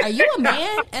are you a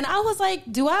man?" And I was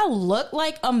like, "Do I look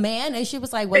like a man?" And she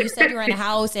was like, "Well, you said you were in a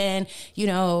house and,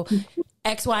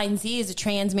 X, Y, and Z is a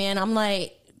trans man." I'm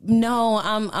like, "No,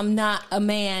 I'm not a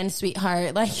man,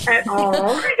 sweetheart." Like at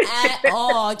all. At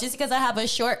all. Just because I have a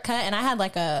shortcut and I had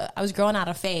I was growing out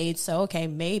a fade, so okay,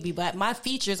 maybe. But my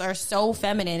features are so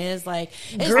feminine. It's like,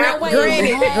 it's no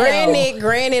way.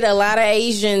 Granted, a lot of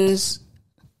Asians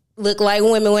look like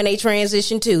women when they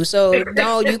transition too. So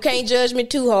you can't judge me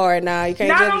too hard now. You can't.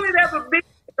 Not only that, but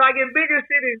in bigger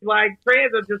cities, like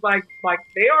trans are just like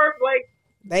they are like.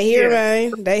 They here,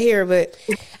 man. They here, but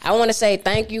I want to say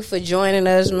thank you for joining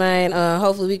us, man.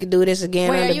 Hopefully we can do this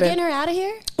again. Wait, are you getting her out of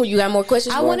here? Oh, you got more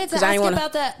questions? I wanted to ask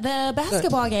about the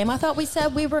basketball game. I thought we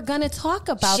said we were going to talk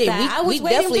about that. I was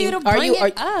waiting for you to bring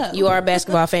it up. You are a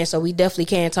basketball fan, so we definitely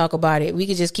can talk about it. We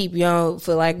could just keep you on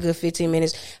for like a good 15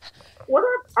 minutes. What up?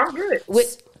 I'm good.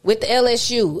 With the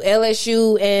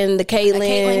LSU and the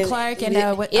Caitlin Clark and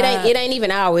it ain't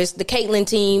even ours. The Caitlin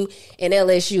team and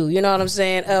LSU. You know what I'm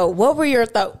saying? What were your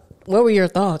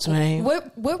thoughts, man?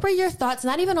 What were your thoughts?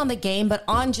 Not even on the game, but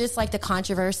on just like the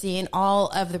controversy and all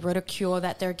of the ridicule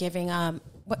that they're giving. I'm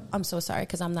so sorry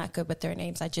because I'm not good with their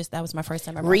names. That was my first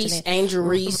time ever watching it. Angel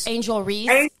Reese, and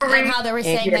how they were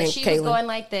saying that she was going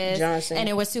like this, Johnson. And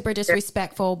it was super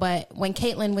disrespectful. But when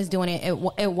Caitlin was doing it,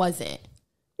 it wasn't.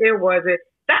 It wasn't.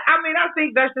 I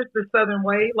think that's just the Southern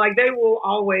way. Like, they will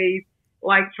always,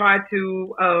 like, try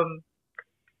to,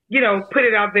 put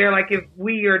it out there, like, if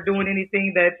we are doing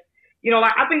anything that's,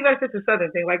 I think that's just a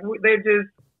Southern thing. Like, they're just,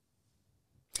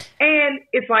 and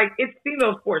it's like, it's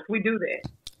female sports. We do that.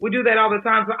 We do that all the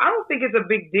time. So I don't think it's a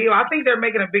big deal. I think they're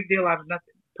making a big deal out of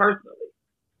nothing, personally.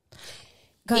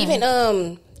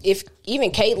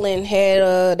 Even Caitlyn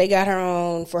had they got her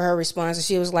on for her response, and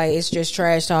she was like, "It's just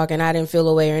trash talk," and I didn't feel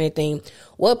away or anything.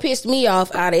 What pissed me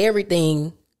off out of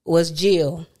everything was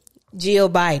Jill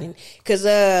Biden, because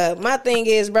my thing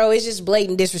is, bro, it's just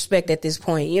blatant disrespect at this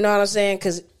point. You know what I'm saying?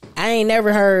 Because I ain't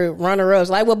never heard runner-ups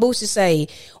like what Boosie say.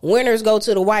 Winners go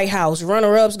to the White House,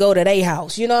 runner-ups go to their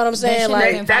house. You know what I'm saying?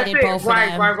 Like, that's it.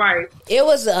 Right. It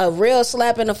was a real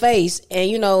slap in the face,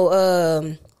 and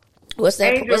what's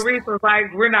that? Angel Reese was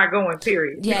like, "We're not going,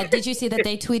 period." Yeah, did you see that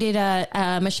they tweeted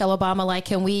Michelle Obama like,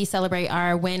 "Can we celebrate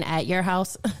our win at your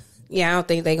house?" Yeah, I don't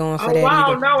think they're going for that.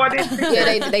 Wow, either. No, I didn't see that.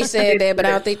 Yeah, they said that, but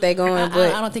I don't think they're going.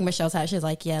 But I don't think Michelle's house. She's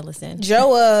like, "Yeah, listen." Joe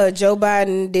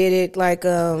Biden did it like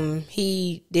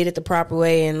he did it the proper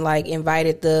way and like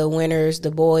invited the winners,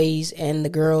 the boys and the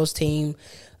girls team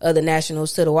of the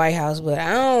Nationals to the White House. But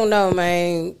I don't know,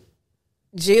 man.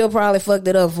 Jill probably fucked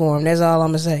it up for him. That's all I'm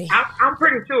gonna say. I'm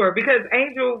pretty sure because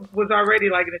Angel was already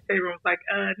like in the shade room. It's like,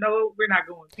 no, we're not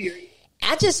going. Period.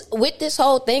 With this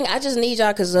whole thing, I just need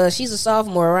y'all because she's a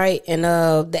sophomore, right? And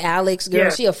the Alex girl,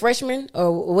 she a freshman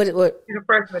or what? She's a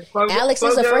freshman. Alex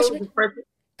is a freshman.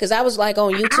 Because I was like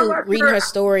on YouTube reading her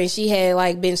story, and she had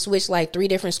like been switched like 3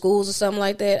 different schools or something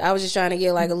like that. I was just trying to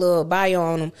get like a little bio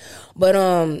on them, but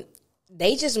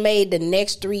they just made the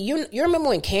next 3. You remember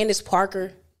when Candace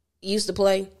Parker used to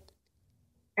play?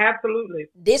 Absolutely.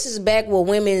 This is back with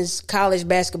women's college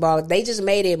basketball. They just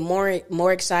made it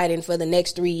more exciting for the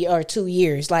next 3 or 2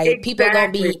 years. Like people are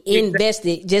gonna be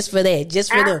invested just for that,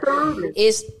 just for them.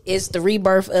 It's the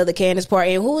rebirth of the Candace Parker.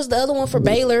 And who was the other one for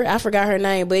Baylor? I forgot her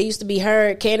name, but it used to be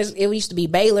her. Candace. It used to be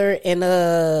Baylor and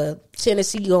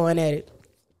Tennessee going at it.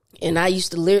 And I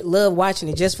used to love watching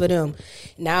it just for them.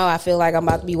 Now I feel like I'm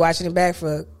about to be watching it back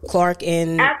for Clark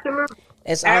and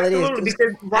that's all it is.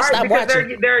 Because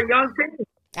they're a young team.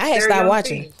 I had stopped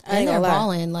watching. I ain't gonna lie.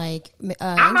 Balling, like,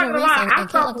 I'm not gonna lie. I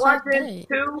stopped watching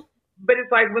too, but it's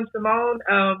like when Simone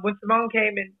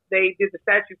came and they did the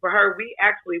statue for her, we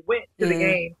actually went to the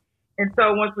game. And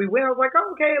so once we went, I was like,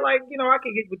 oh, okay, like, I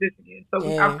can get with this again. So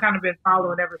I've kind of been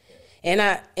following ever since.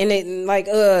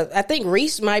 I think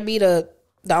Reese might be the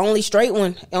only straight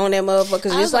one on that motherfucker.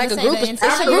 Because it's like a group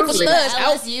of studs.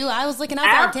 I was looking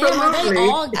out like, damn, are they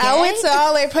all gay? I went to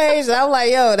all their pages. I was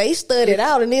like, yo, they studied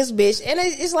out in this bitch. And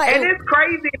it's like... And it's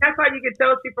crazy. That's how you can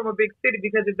tell she's from a big city.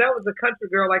 Because if that was a country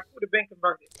girl, like, she would have been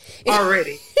converted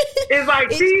already. It's like,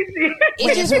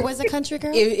 it was a country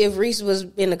girl? If Reese was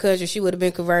in the country, she would have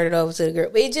been converted over to the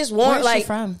girl. But it just warmed, like...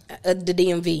 from? The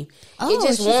DMV. It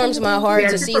just warms my heart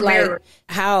to see, like,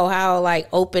 how like,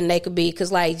 open they could be.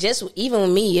 Because, like, just even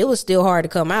with me, it was still hard to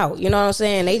come out. You know what I'm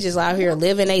saying? They just out here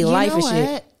living their life and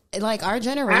shit. Like our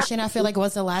generation, I feel like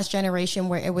was the last generation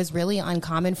where it was really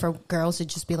uncommon for girls to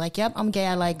just be like, yep, I'm gay,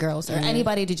 I like girls, or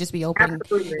anybody to just be open.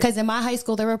 Because in my high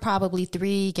school, there were probably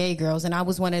 3 gay girls, and I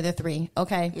was one of the 3.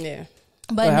 Okay. Yeah.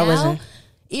 But now,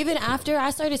 even after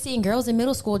I started seeing girls in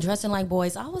middle school dressing like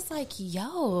boys, I was like,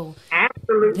 yo,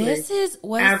 absolutely, this is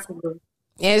what. And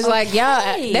it's like,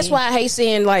 y'all, that's why I hate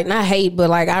seeing, like, not hate, but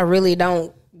like, I really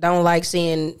don't like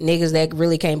seeing niggas that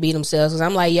really can't be themselves. Because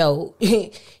I'm like, yo,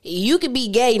 you could be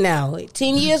gay now.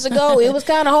 10 years ago, it was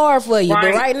kind of hard for you.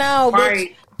 But right now,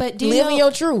 bitch, but living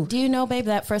your truth. Do you know, babe,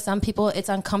 that for some people, it's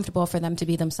uncomfortable for them to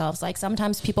be themselves. Like,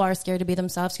 sometimes people are scared to be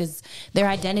themselves because their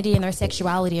identity and their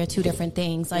sexuality are 2 different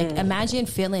things. Like, imagine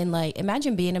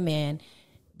being a man,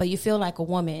 but you feel like a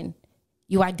woman.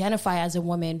 You identify as a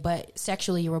woman, but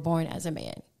sexually you were born as a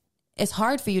man. It's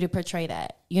hard for you to portray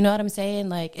that. You know what I'm saying?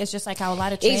 Like, it's just like how a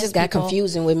lot of trans it just got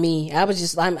confusing with me. I was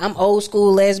just, I'm old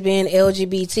school lesbian,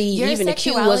 LGBT. Your even the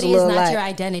Q was a little is not like, your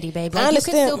identity, babe. Like, you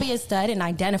can still be a stud and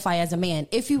identify as a man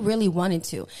if you really wanted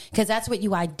to, because that's what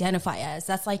you identify as.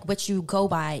 That's like what you go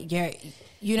by. I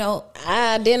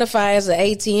identify as an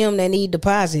ATM that need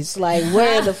deposits. Like,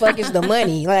 where the fuck is the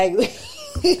money? Like, where is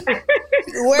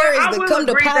the come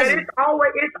deposit? It's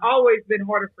always been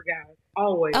harder for guys.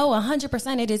 Always. Oh,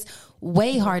 100%. It is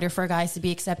way harder for guys to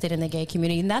be accepted in the gay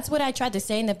community. And that's what I tried to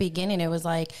say in the beginning. It was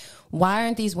like, why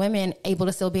aren't these women able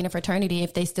to still be in a fraternity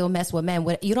if they still mess with men?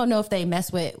 You don't know if they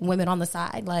mess with women on the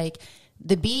side. Like,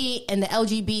 the B and the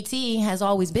LGBT has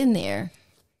always been there.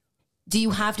 Do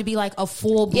you have to be like a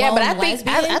full blown lesbian?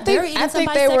 I think some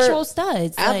bisexual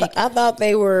studs. I thought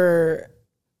they were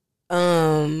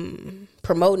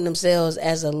promoting themselves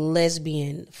as a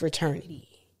lesbian fraternity.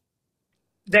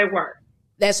 They were.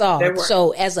 That's all.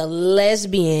 So as a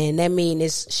lesbian, that means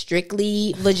it's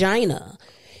strictly vagina.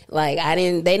 Like,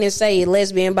 they didn't say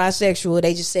lesbian, bisexual.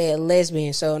 They just said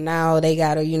lesbian. So now they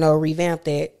got to, revamp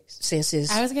that since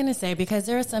it's... I was going to say, because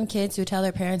there are some kids who tell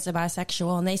their parents they're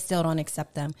bisexual and they still don't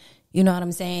accept them. You know what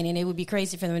I'm saying? And it would be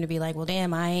crazy for them to be like, well,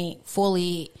 damn, I ain't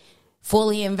fully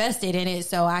invested in it,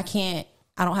 so I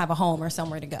don't have a home or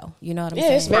somewhere to go. You know what I'm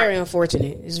saying? Yeah, it's very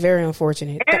unfortunate. It's very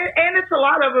unfortunate. And it's a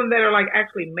lot of them that are like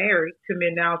actually married to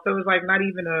men now. So it's like not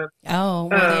even a... Oh,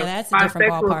 well, yeah, that's a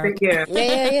different ballpark.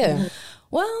 Yeah.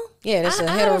 Well, yeah, that's a heterosexual.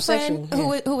 I have a friend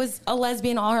who was a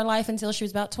lesbian all her life until she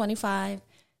was about 25,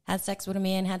 had sex with a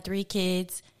man, had 3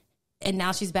 kids, and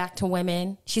now she's back to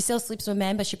women. She still sleeps with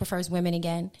men, but she prefers women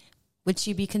again. Would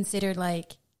she be considered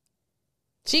like...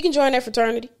 She can join that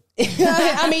fraternity.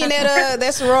 I mean,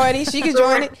 that sorority. She can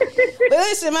join it. But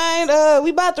listen, man, we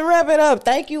about to wrap it up.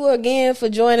 Thank you again for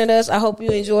joining us. I hope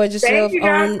you enjoyed yourself. Thank you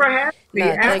guys for having me.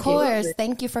 Of course.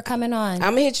 Thank you for coming on.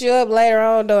 I'm going to hit you up later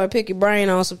on, though, and pick your brain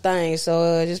on some things.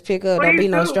 So just pick up. Don't be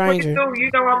no stranger. You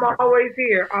know I'm always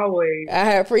here. Always.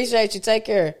 I appreciate you. Take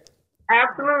care.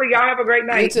 Absolutely. Y'all have a great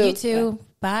night. You too.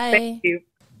 Bye. Thank you.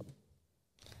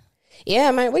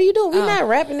 Yeah, man. What are you doing? We're not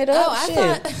wrapping it up. Oh, I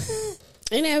thought.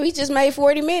 And then we just made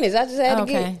 40 minutes. I just had to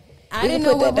get. I didn't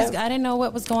know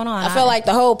what was going on. I felt like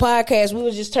the whole podcast we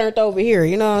was just turned over here.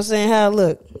 You know what I'm saying? How it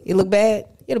look? It look bad.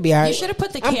 It'll be all right. You should have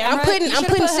put the camera.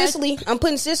 I'm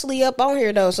putting Cicely up on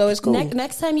here though, so it's cool.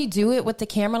 Next time you do it with the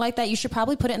camera like that, you should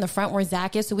probably put it in the front where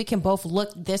Zach is, so we can both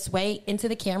look this way into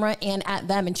the camera and at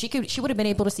them, and she would have been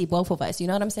able to see both of us. You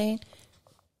know what I'm saying?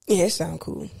 Yeah, it sounds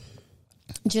cool.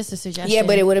 Just a suggestion. Yeah,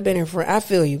 but it would have been in front. I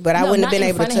feel you, but I wouldn't have been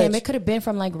able to touch him. It could have been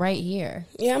from like right here.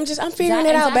 Yeah, I'm figuring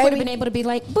it out, Zach baby. would have been able to be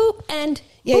like boop and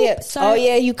yeah, boop, yeah. sir. Oh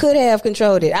yeah, you could have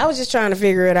controlled it. I was just trying to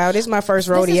figure it out. It's my first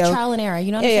rodeo. This is trial and error.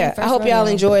 You know what I'm saying? I hope y'all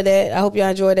enjoyed that. I hope y'all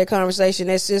enjoyed that conversation.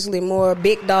 That's Cicely Moore,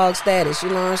 big dog status. You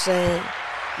know what I'm saying?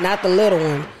 Not the little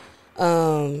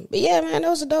one. But yeah, man, that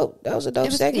was a dope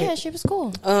segment. Yeah, she was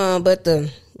cool. But the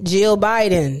Jill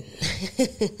Biden,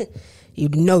 you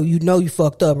know you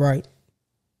fucked up, right?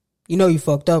 You know you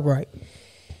fucked up, right?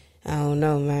 I don't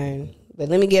know, man. But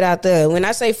let me get out there. When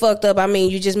I say fucked up, I mean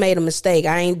you just made a mistake.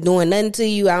 I ain't doing nothing to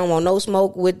you. I don't want no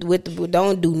smoke with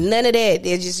don't do none of that.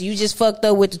 You just fucked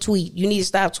up with the tweet. You need to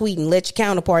stop tweeting. Let your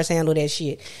counterparts handle that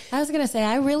shit. I was gonna say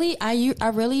I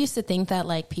really used to think that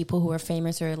like people who are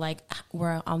famous or like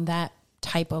were on that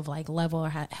type of like level or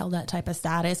held that type of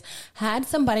status had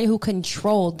somebody who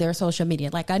controlled their social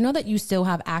media. Like I know that you still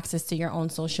have access to your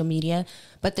own social media,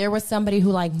 but there was somebody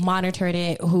who like monitored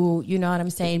it, who, you know what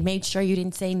I'm saying, made sure you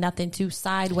didn't say nothing too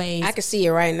sideways. I can see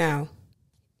it right now.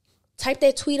 Type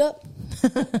that tweet up.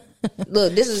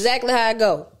 Look, this is exactly how I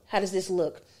go. How does this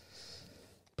look?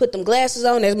 Put them glasses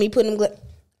on. That's me putting them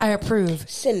I approve.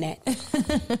 Send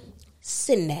that.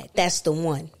 Send that. That's the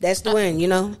one. That's the one, you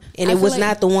know? And it was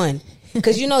not the one.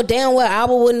 Because you know damn well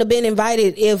Iowa wouldn't have been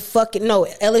invited if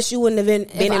LSU wouldn't have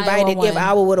been invited if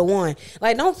Iowa would have won.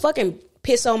 Like, don't fucking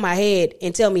piss on my head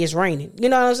and tell me it's raining. You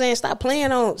know what I'm saying? Stop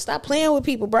playing with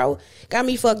people, bro. Got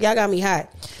me fucked. Y'all got me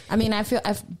hot. I mean, I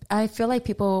feel like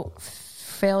people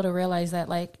fail to realize that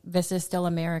like this is still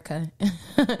America.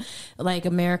 Like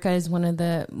America is one of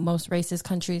the most racist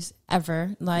countries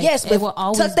ever. Like, yes, but it will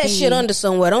always tuck that shit under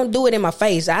somewhere. Don't do it in my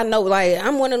face. I know, like,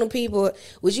 I'm one of them people.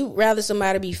 Would you rather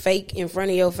somebody be fake in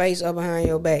front of your face or behind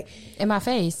your back? In my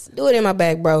face. Do it in my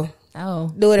back, bro.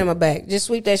 Oh, do it in my back. Just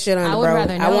sweep that shit under, I would bro.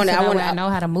 rather know. I know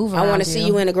how to move around. I want to see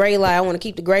you in the gray light. I want to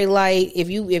keep the gray light. If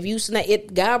you snap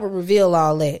it, God will reveal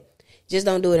all that. Just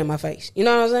don't do it in my face. You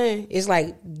know what I'm saying? It's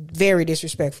like very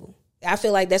disrespectful. I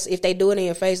feel like that's, if they do it in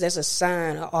your face, that's a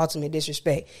sign of ultimate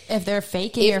disrespect. If they're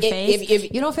faking your face,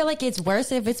 if you don't feel like it's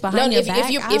worse if it's behind your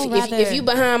back. If you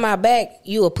behind my back,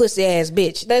 you a pussy ass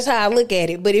bitch. That's how I look at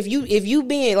it. But if you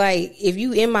being like, if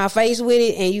you in my face with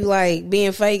it and you like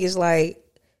being fake, it's like,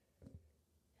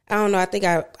 I don't know. I think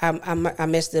I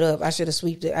messed it up. I should have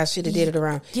sweeped it. I should have did it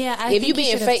around. Yeah. If you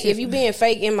being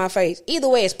fake in my face, either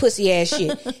way, it's pussy ass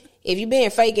shit. If you being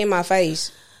fake in my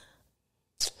face,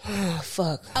 oh,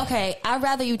 fuck. Okay, I'd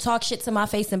rather you talk shit to my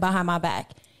face than behind my back.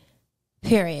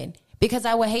 Period. Because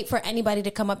I would hate for anybody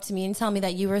to come up to me and tell me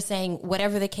that you were saying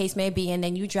whatever the case may be, and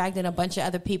then you dragged in a bunch of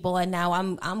other people, and now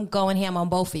I'm going ham on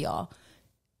both of y'all.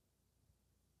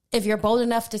 If you're bold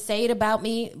enough to say it about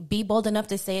me, be bold enough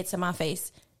to say it to my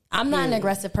face. I'm not an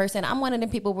aggressive person. I'm one of the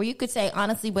people where you could say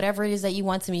honestly whatever it is that you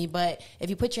want to me, but if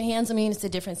you put your hands on me, it's a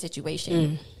different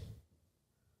situation.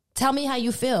 Tell me how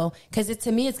you feel, because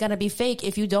to me it's gonna be fake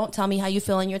if you don't tell me how you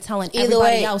feel and you're telling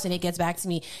everybody else and it gets back to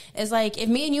me. It's like if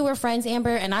me and you were friends, Amber,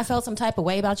 and I felt some type of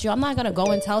way about you, I'm not gonna go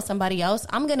and tell somebody else.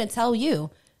 I'm gonna tell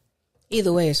you.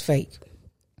 Either way, it's fake.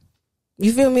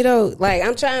 You feel me though? Like,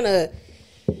 I'm trying to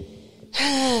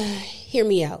hear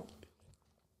me out.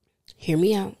 Hear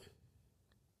me out.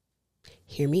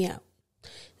 Hear me out.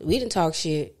 We didn't talk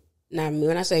shit. Now,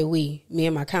 when I say we, me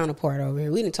and my counterpart over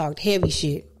here, we didn't talk heavy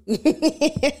shit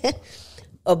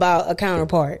about a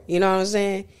counterpart. You know what I'm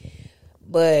saying?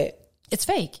 But it's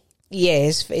fake. Yeah,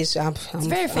 it's I'm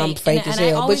very fake. I'm fake as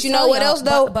hell. But you know what else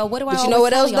though? But what do I? But you know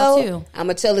what else though? I'm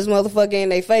gonna tell this motherfucker in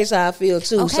their face how I feel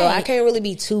too. Okay. So I can't really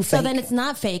be too fake. So then it's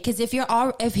not fake, because if he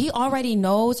already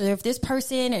knows, or if this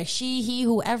person or she, he,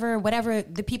 whoever, whatever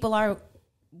the people are.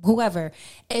 Whoever,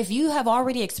 if you have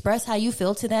already expressed how you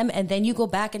feel to them, and then you go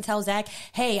back and tell Zach,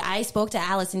 "Hey, I spoke to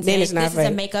Alice and said this is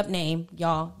a makeup name,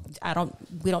 y'all.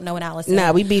 We don't know what Alice is."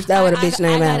 Nah, we beefed out with a bitch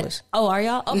named Alice. Oh, are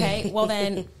y'all? Okay, well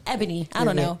then, Ebony. I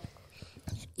don't know.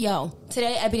 Yo,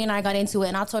 today Ebony and I got into it,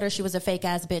 and I told her she was a fake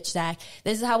ass bitch, Zach.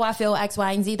 This is how I feel, X,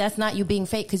 Y, and Z. That's not you being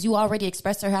fake, because you already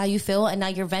expressed her how you feel, and now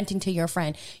you're venting to your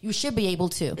friend. You should be able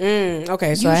to.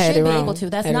 Okay, so I had it wrong. You should be able to.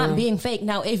 That's not being fake.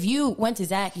 Now, if you went to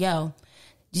Zach, yo,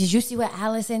 did you see what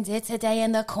Allison did today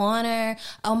in the corner?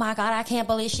 Oh my God, I can't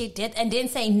believe she did, and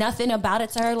didn't say nothing about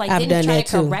it to her. Like, I've didn't try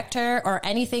to too. correct her or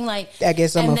anything. Like, I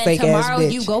guess I'm a fake ass bitch. And then tomorrow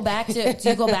you go back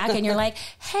and you're like,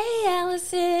 hey,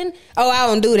 Allison. Oh, I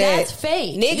don't do that. That's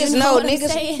fake. Niggas you know.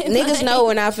 Niggas like, know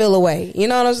when I feel away. You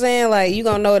know what I'm saying? Like, you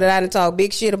gonna know that I done talk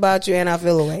big shit about you and I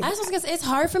feel away. I was gonna say, it's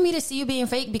hard for me to see you being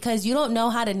fake because you don't know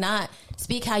how to not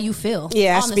speak how you feel.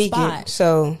 Yeah, on I speak the spot. it.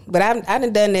 So, but I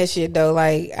done done that shit though.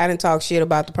 Like, I done talk shit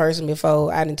about the person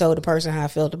before. I done told the person how I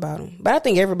felt about them. But I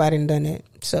think everybody done done that.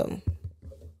 So,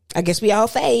 I guess we all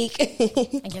fake.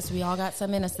 I guess we all got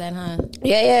some in us then, huh?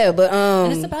 Yeah, but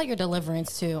and it's about your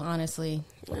deliverance too, honestly.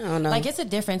 I don't know. Like, it's a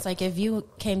difference. Like, if you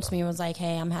came to me and was like,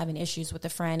 hey, I'm having issues with a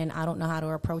friend and I don't know how to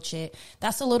approach it,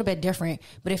 that's a little bit different.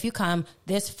 But if you come,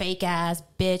 this fake ass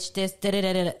bitch, this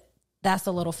da-da-da-da, that's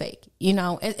a little fake. You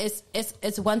know,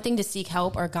 it's one thing to seek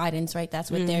help or guidance, right?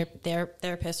 That's what their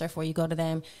therapists are for. You go to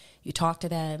them, you talk to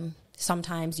them.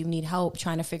 Sometimes you need help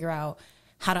trying to figure out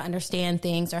how to understand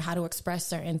things or how to express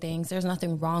certain things. There's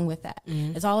nothing wrong with that.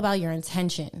 It's all about your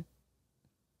intention.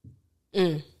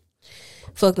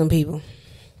 Fuck them people.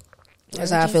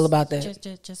 That's how I feel about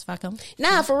that. Just fuck them.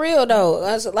 Nah, for real though.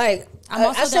 I was like, I'm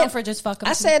also down for just fuck them.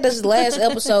 I said this last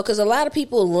episode because a lot of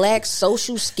people lack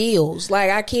social skills.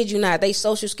 Like, I kid you not, they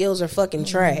social skills are fucking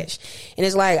trash. And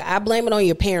it's like, I blame it on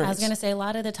your parents. I was gonna say, a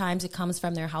lot of the times it comes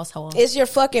from their household. It's your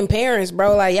fucking parents,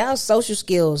 bro. Like, y'all social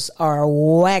skills are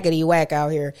whackety whack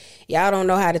out here. Y'all don't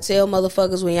know how to tell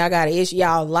motherfuckers when y'all got an issue.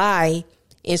 Y'all lie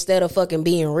instead of fucking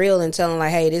being real and telling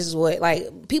like, hey, this is what,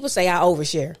 like, people say I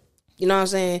overshare. You know what I'm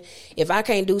saying? If I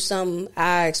can't do something,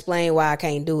 I explain why I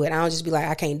can't do it. I don't just be like,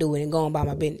 I can't do it and go on by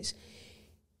my business.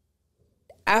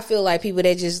 I feel like people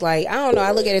that just like, I don't know, I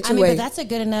look at it two ways. But that's a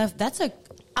good enough,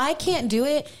 I can't do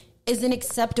it is an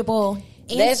acceptable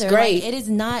answer. That's great. Like, it is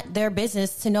not their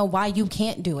business to know why you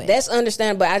can't do it. That's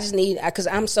understandable. I just need, because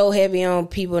I'm so heavy on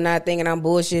people not thinking I'm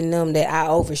bullshitting them that I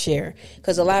overshare.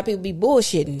 Because a lot of people be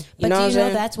bullshitting. But do you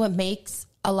know that's what makes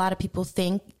a lot of people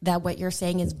think that what you're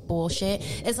saying is bullshit?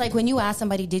 It's like when you ask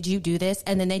somebody, did you do this?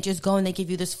 And then they just go and they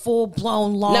give you this full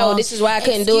blown long. No, this is why I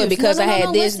couldn't do it because I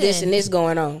had this, and this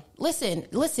going on. Listen,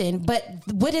 but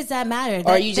what does that matter?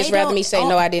 Or you just rather me say,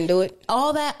 no, I didn't do it?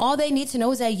 All they need to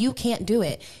know is that you can't do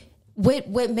it.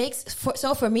 What makes,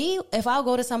 so for me, if I'll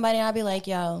go to somebody and I'll be like,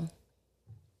 yo,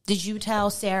 did you tell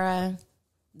Sarah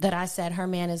that I said her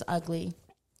man is ugly?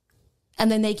 And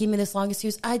then they give me this long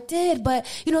excuse. I did, but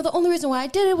you know, the only reason why I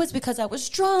did it was because I was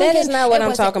drunk. That is not what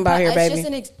I'm talking about here, baby.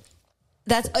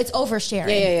 It's oversharing.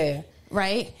 Yeah.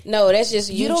 Right? No, that's just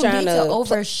you don't trying need to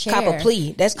overshare. Cop a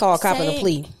plea. That's called copping a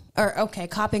plea.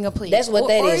 Copping a plea. That's what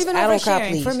that is. Even I don't cop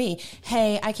pleas. For me,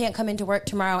 hey, I can't come into work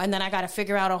tomorrow, and then I got to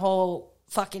figure out a whole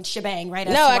fucking shebang, right?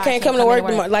 No, I can't come to work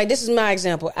tomorrow. Like, this is my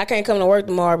example. I can't come to work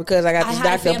tomorrow because I got this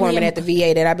doctor appointment at the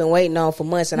VA that I've been waiting on for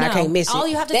months and I can't miss it. All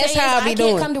you have to say is, I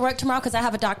can't come to work tomorrow because I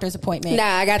have a doctor's appointment. Nah,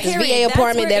 I got this VA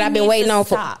appointment that I've been waiting on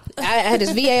for. I had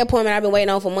this VA appointment I've been waiting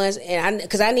on for months, and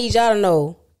because I need y'all to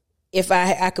know, if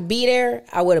I could be there,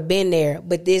 I would have been there.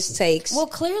 But this takes. Well,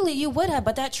 clearly you would have,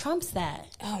 but that trumps that.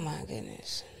 Oh my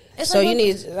goodness. So you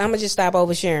need. I'm gonna just stop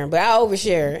oversharing, but I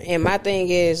overshare, and my thing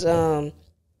is,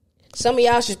 some of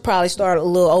y'all should probably start a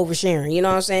little oversharing. You know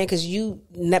what I'm saying? Because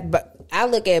but I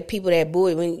look at people that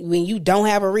when you don't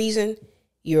have a reason,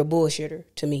 you're a bullshitter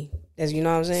to me. That's, you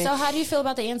know what I'm saying? So how do you feel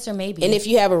about the answer maybe? And if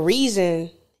you have a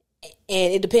reason,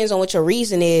 and it depends on what your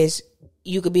reason is,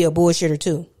 you could be a bullshitter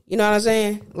too. You know what I'm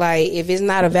saying? Like, if it's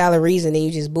not a valid reason, then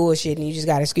you just bullshit and you just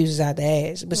got excuses out the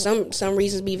ass. But some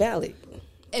reasons be valid.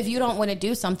 If you don't want to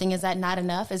do something, is that not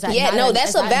enough? Is that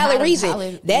that's a valid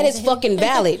reason. That is fucking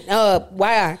valid.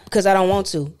 Why? Because I don't want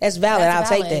to. That's valid. I'll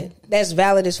take that. That's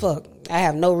valid as fuck. I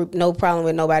have no problem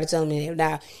with nobody telling me that.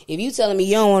 Now, if you telling me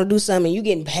you don't want to do something and you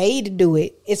getting paid to do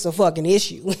it, it's a fucking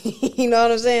issue. You know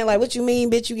what I'm saying? Like, what you mean,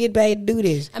 bitch, you get paid to do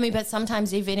this? I mean, but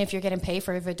sometimes even if you're getting paid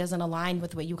for it, if it doesn't align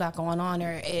with what you got going on,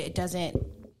 or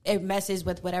it messes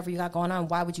with whatever you got going on,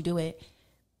 why would you do it?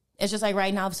 It's just like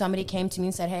right now, if somebody came to me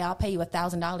and said, hey, I'll pay you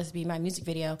 $1,000 to be in my music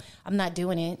video, I'm not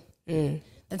doing it.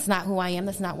 That's not who I am.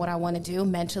 That's not what I want to do.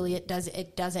 Mentally, it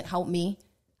doesn't help me.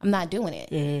 I'm not doing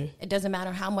it. It doesn't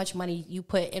matter how much money you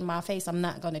put in my face. I'm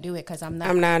not going to do it because I'm not.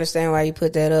 I'm not understanding why you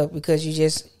put that up,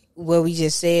 because what we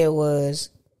just said was,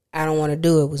 I don't want to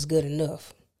do it was good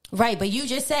enough. Right, but you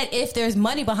just said if there's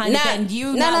money behind it, then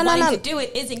you not wanting to do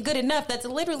it isn't good enough. That's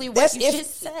literally what you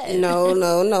just said.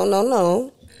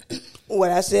 No. What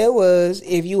I said was,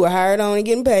 if you were hired on and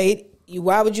getting paid,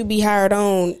 why would you be hired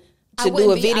on to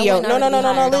do a video?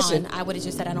 No. Listen, I would have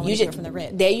just said I don't want to do it from the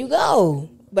rip. There you go.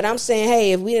 But I'm saying,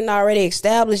 hey, if we didn't already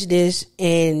establish this,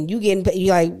 and you getting paid,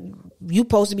 you like you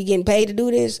supposed to be getting paid to do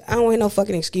this. I don't want no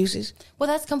fucking excuses. Well,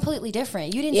 that's completely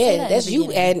different. You didn't say that. That's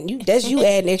you adding. That's you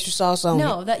adding extra sauce on.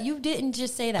 No, that you didn't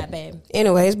just say that, babe.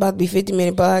 Anyway, it's about to be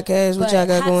 50-minute podcast. What y'all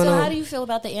got going on? So how do you feel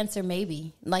about the answer?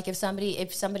 Maybe, like if somebody,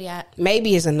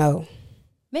 maybe it's a no.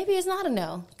 Maybe it's not a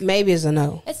no. Maybe it's a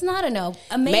no. It's not a no.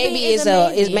 Maybe it's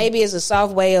a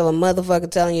soft way of a motherfucker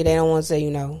telling you they don't want to say you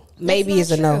no. Maybe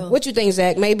it's a no. What you think,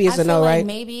 Zach? Maybe it's a no, right?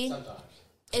 Maybe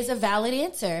is a valid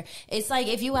answer. It's like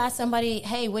if you ask somebody,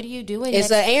 "Hey, what are you doing?"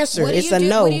 It's an answer. It's a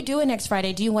no. What are you doing next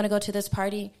Friday? Do you want to go to this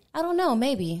party? I don't know.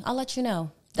 Maybe I'll let you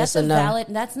know. That's a valid.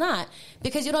 That's not,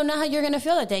 because you don't know how you're going to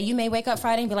feel that day. You may wake up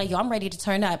Friday and be like, "Yo, I'm ready to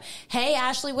turn up." Hey,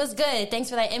 Ashley, what's good? Thanks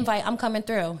for that invite. I'm coming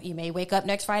through. You may wake up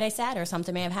next Friday sad, or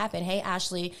something may have happened. Hey,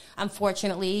 Ashley,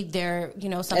 unfortunately, something.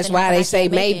 That's why they say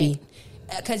maybe.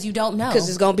 Because you don't know. Because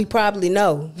it's going to be probably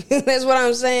no. That's what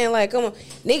I'm saying. Like, come on.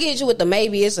 Nigga hit you with the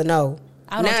maybe, it's a no.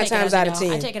 9 times out of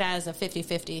 10. I take it as a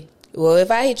 50-50. Well, if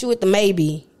I hit you with the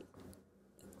maybe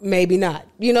not.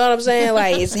 You know what I'm saying?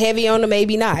 Like, it's heavy on the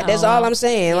maybe not. That's all I'm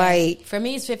saying. Yeah. Like, for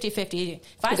me, it's 50-50. If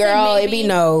I girl, say maybe, it be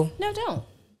no. No, don't.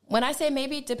 When I say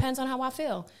maybe, it depends on how I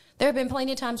feel. There have been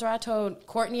plenty of times where I told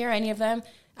Courtney or any of them,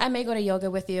 I may go to yoga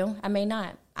with you. I may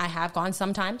not. I have gone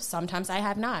sometimes. Sometimes I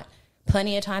have not.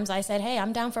 Plenty of times I said, hey,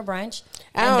 I'm down for brunch.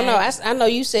 I don't know. I know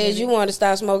you said you wanted to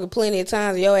stop smoking plenty of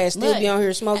times. Your ass still be on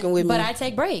here smoking with me. But I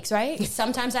take breaks, right?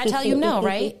 Sometimes I tell you no,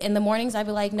 right? In the mornings, I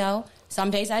be like, no. Some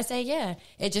days I say, yeah.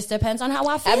 It just depends on how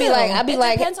I feel.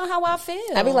 It depends on how I feel.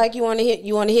 I be like, you want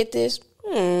to hit this?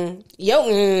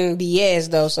 Yo, be yes,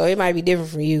 though. So it might be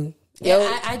different for you.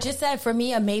 Yeah, I just said for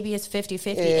me, maybe it's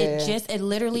 50-50. Yeah. It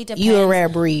literally depends. You a rare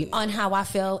breed. On how I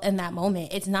feel in that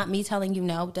moment. It's not me telling you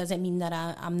no. Doesn't mean that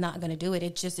I'm not going to do it.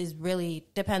 It just is really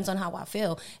depends on how I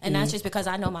feel. And that's just because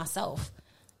I know myself.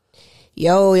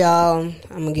 Yo, y'all.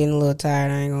 I'm getting a little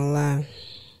tired. I ain't going to lie.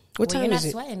 What time is it?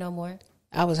 You're not sweating no more.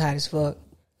 I was hot as fuck.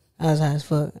 I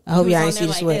hope y'all ain't see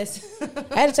the sweat.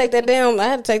 I had to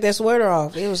take that sweater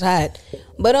off. It was hot.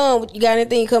 But you got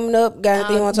anything coming up? Got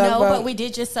anything you want to talk about? No, but we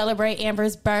did just celebrate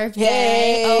Amber's birthday.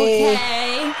 Hey.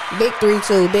 Okay. Big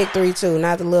 3-2,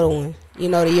 not the little one. You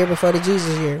know, the year before the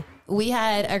Jesus year. We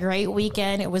had a great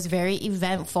weekend. It was very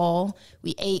eventful.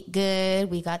 We ate good.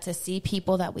 We got to see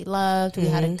people that we loved. We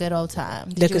had a good old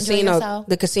time. The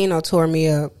casino tore me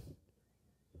up.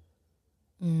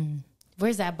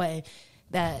 Where's that button?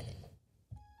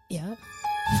 Yeah.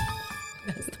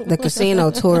 The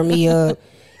casino tore me up.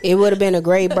 It would have been a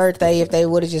great birthday if they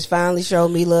would have just finally showed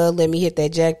me love. Let me hit that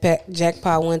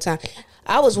jackpot one time.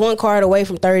 I was one card away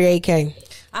from $38K.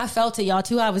 I felt it, y'all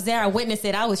too. I was there. I witnessed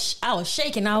it. I was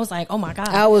shaking. I was like, oh my God.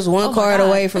 I was one card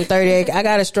away from $38K. I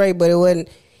got it straight, but it wasn't.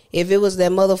 If it was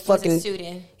that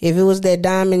motherfucking, if it was that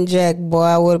diamond jack, boy,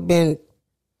 I would have been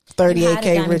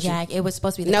 $38K richer. Jack. It was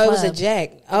supposed to be the club. No, it was a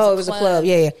jack. It was a club.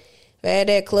 Yeah. If I had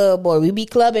that club, boy, we be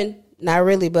clubbing. Not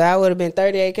really, but I would have been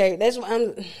 $38K. That's what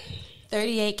I'm.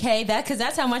 $38K, because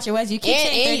that's how much it was. You keep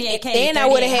saying $38K. Then I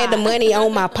would have had the money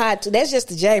on my pot too. That's just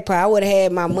the jackpot. I would have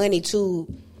had my money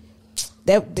too.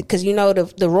 That because you know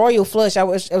the Royal Flush. I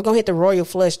was gonna hit the Royal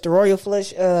Flush. The Royal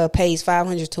Flush pays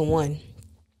 500 to 1.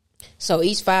 So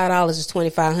each $5 is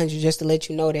 2,500. Just to let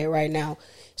you know that right now.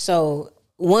 So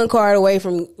one card away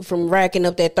from racking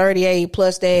up that 38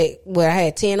 plus that. Well, I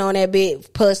had 10 on that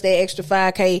bit plus that extra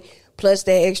 5K. Plus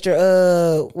that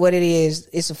extra, what it is,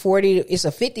 it's a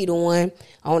 50 to 1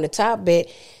 on the top bet.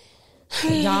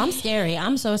 Y'all, I'm scary.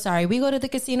 I'm so sorry. We go to the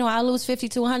casino, I lose $50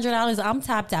 to $100. I'm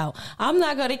tapped out. I'm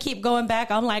not going to keep going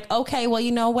back. I'm like, okay, well,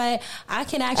 you know what? I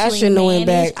can actually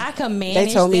manage. I can manage.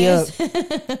 They told me up.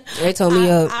 They told me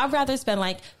up. I'd rather spend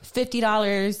like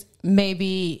 $50,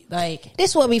 maybe like.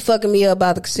 This what be fucking me up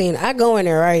about the casino. I go in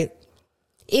there, right?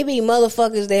 It be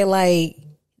motherfuckers that like,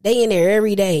 they in there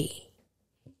every day.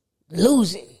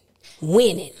 Losing,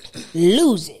 winning,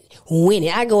 losing, winning.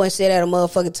 I go and sit at a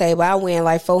motherfucking table. I win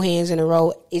like 4 hands in a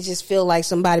row. It just feel like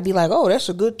somebody be like, oh, that's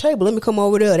a good table. Let me come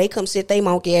over there. They come sit they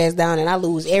monkey ass down and I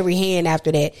lose every hand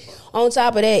after that. On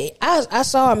top of that, I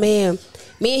saw a man,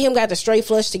 me and him got the straight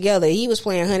flush together. He was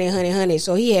playing 100.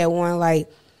 So he had won like,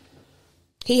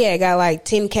 he had got like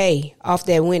 10K off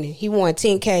that winning. He won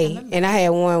 10K and I had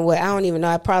won what, I don't even know.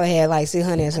 I probably had like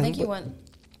 600 or something. I think he won.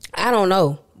 I don't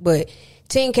know, but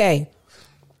 10K.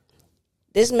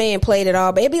 This man played it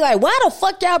all, but it'd be like, why the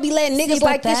fuck y'all be letting niggas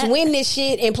like this win this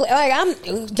shit and play?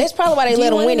 Like, that's probably why they let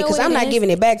them win it, because I'm not giving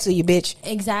it back to you, bitch.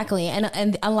 Exactly,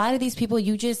 and a lot of these people,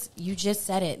 you just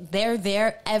said it. They're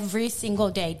there every single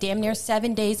day, damn near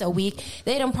 7 days a week.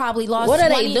 They done probably lost. What are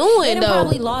they doing? They done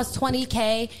probably lost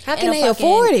 $20K. How can they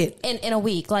afford it in a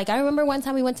week? Like, I remember one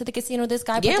time we went to the casino. This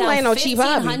guy put gambling ain't down no cheap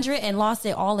hobby. $1,500 and lost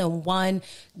it all in one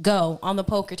go on the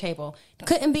poker table.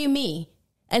 Couldn't be me.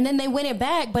 And then they win it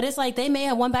back, but it's like they may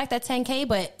have won back that $10K,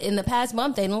 but in the past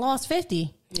month they done lost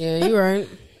 $50. Yeah, you're right.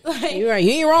 You're right.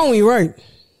 You ain't wrong. You right.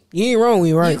 You ain't wrong.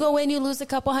 You right. You go in, you lose a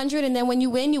couple hundred, and then when you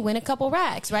win a couple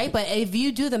racks, right? But if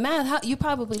you do the math, you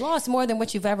probably lost more than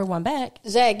what you've ever won back.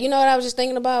 Zach, you know what I was just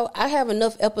thinking about? I have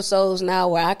enough episodes now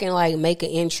where I can like make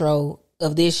an intro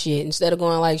of this shit instead of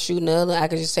going like shooting the other. I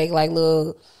could just take like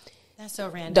little. That's so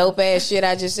random. Dope ass shit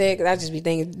I just said, because I just be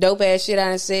thinking dope ass shit I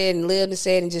done said and lived and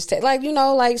said and just take, like, you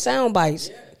know, like sound bites.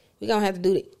 Yeah. We gonna have to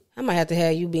do that. I might have to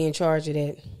have you be in charge of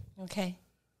that. Okay.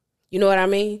 You know what I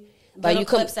mean? Like you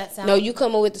come, you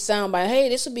come up with the sound bite. Hey,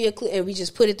 this will be a clip, and we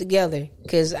just put it together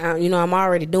because I'm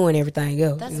already doing everything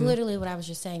else. That's literally what I was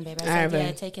just saying, baby. I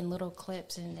said, taking little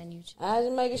clips and then you. I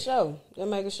just make a show. Just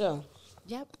make a show.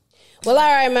 Yep. Well,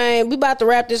 all right, man. We about to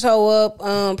wrap this whole up.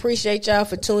 Appreciate y'all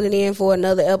for tuning in for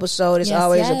another episode. It's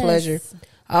always a pleasure.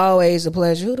 Always a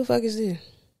pleasure. Who the fuck is this?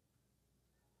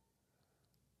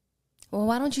 Well,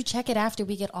 why don't you check it after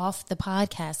we get off the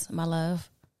podcast, my love?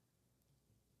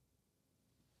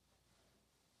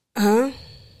 All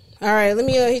right, let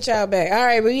me hit y'all back. All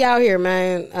right, we out here,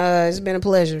 man. It's been a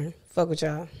pleasure. Fuck with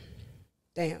y'all.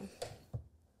 Damn.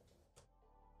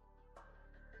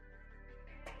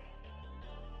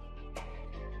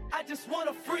 I just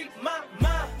wanna free my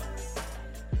mind.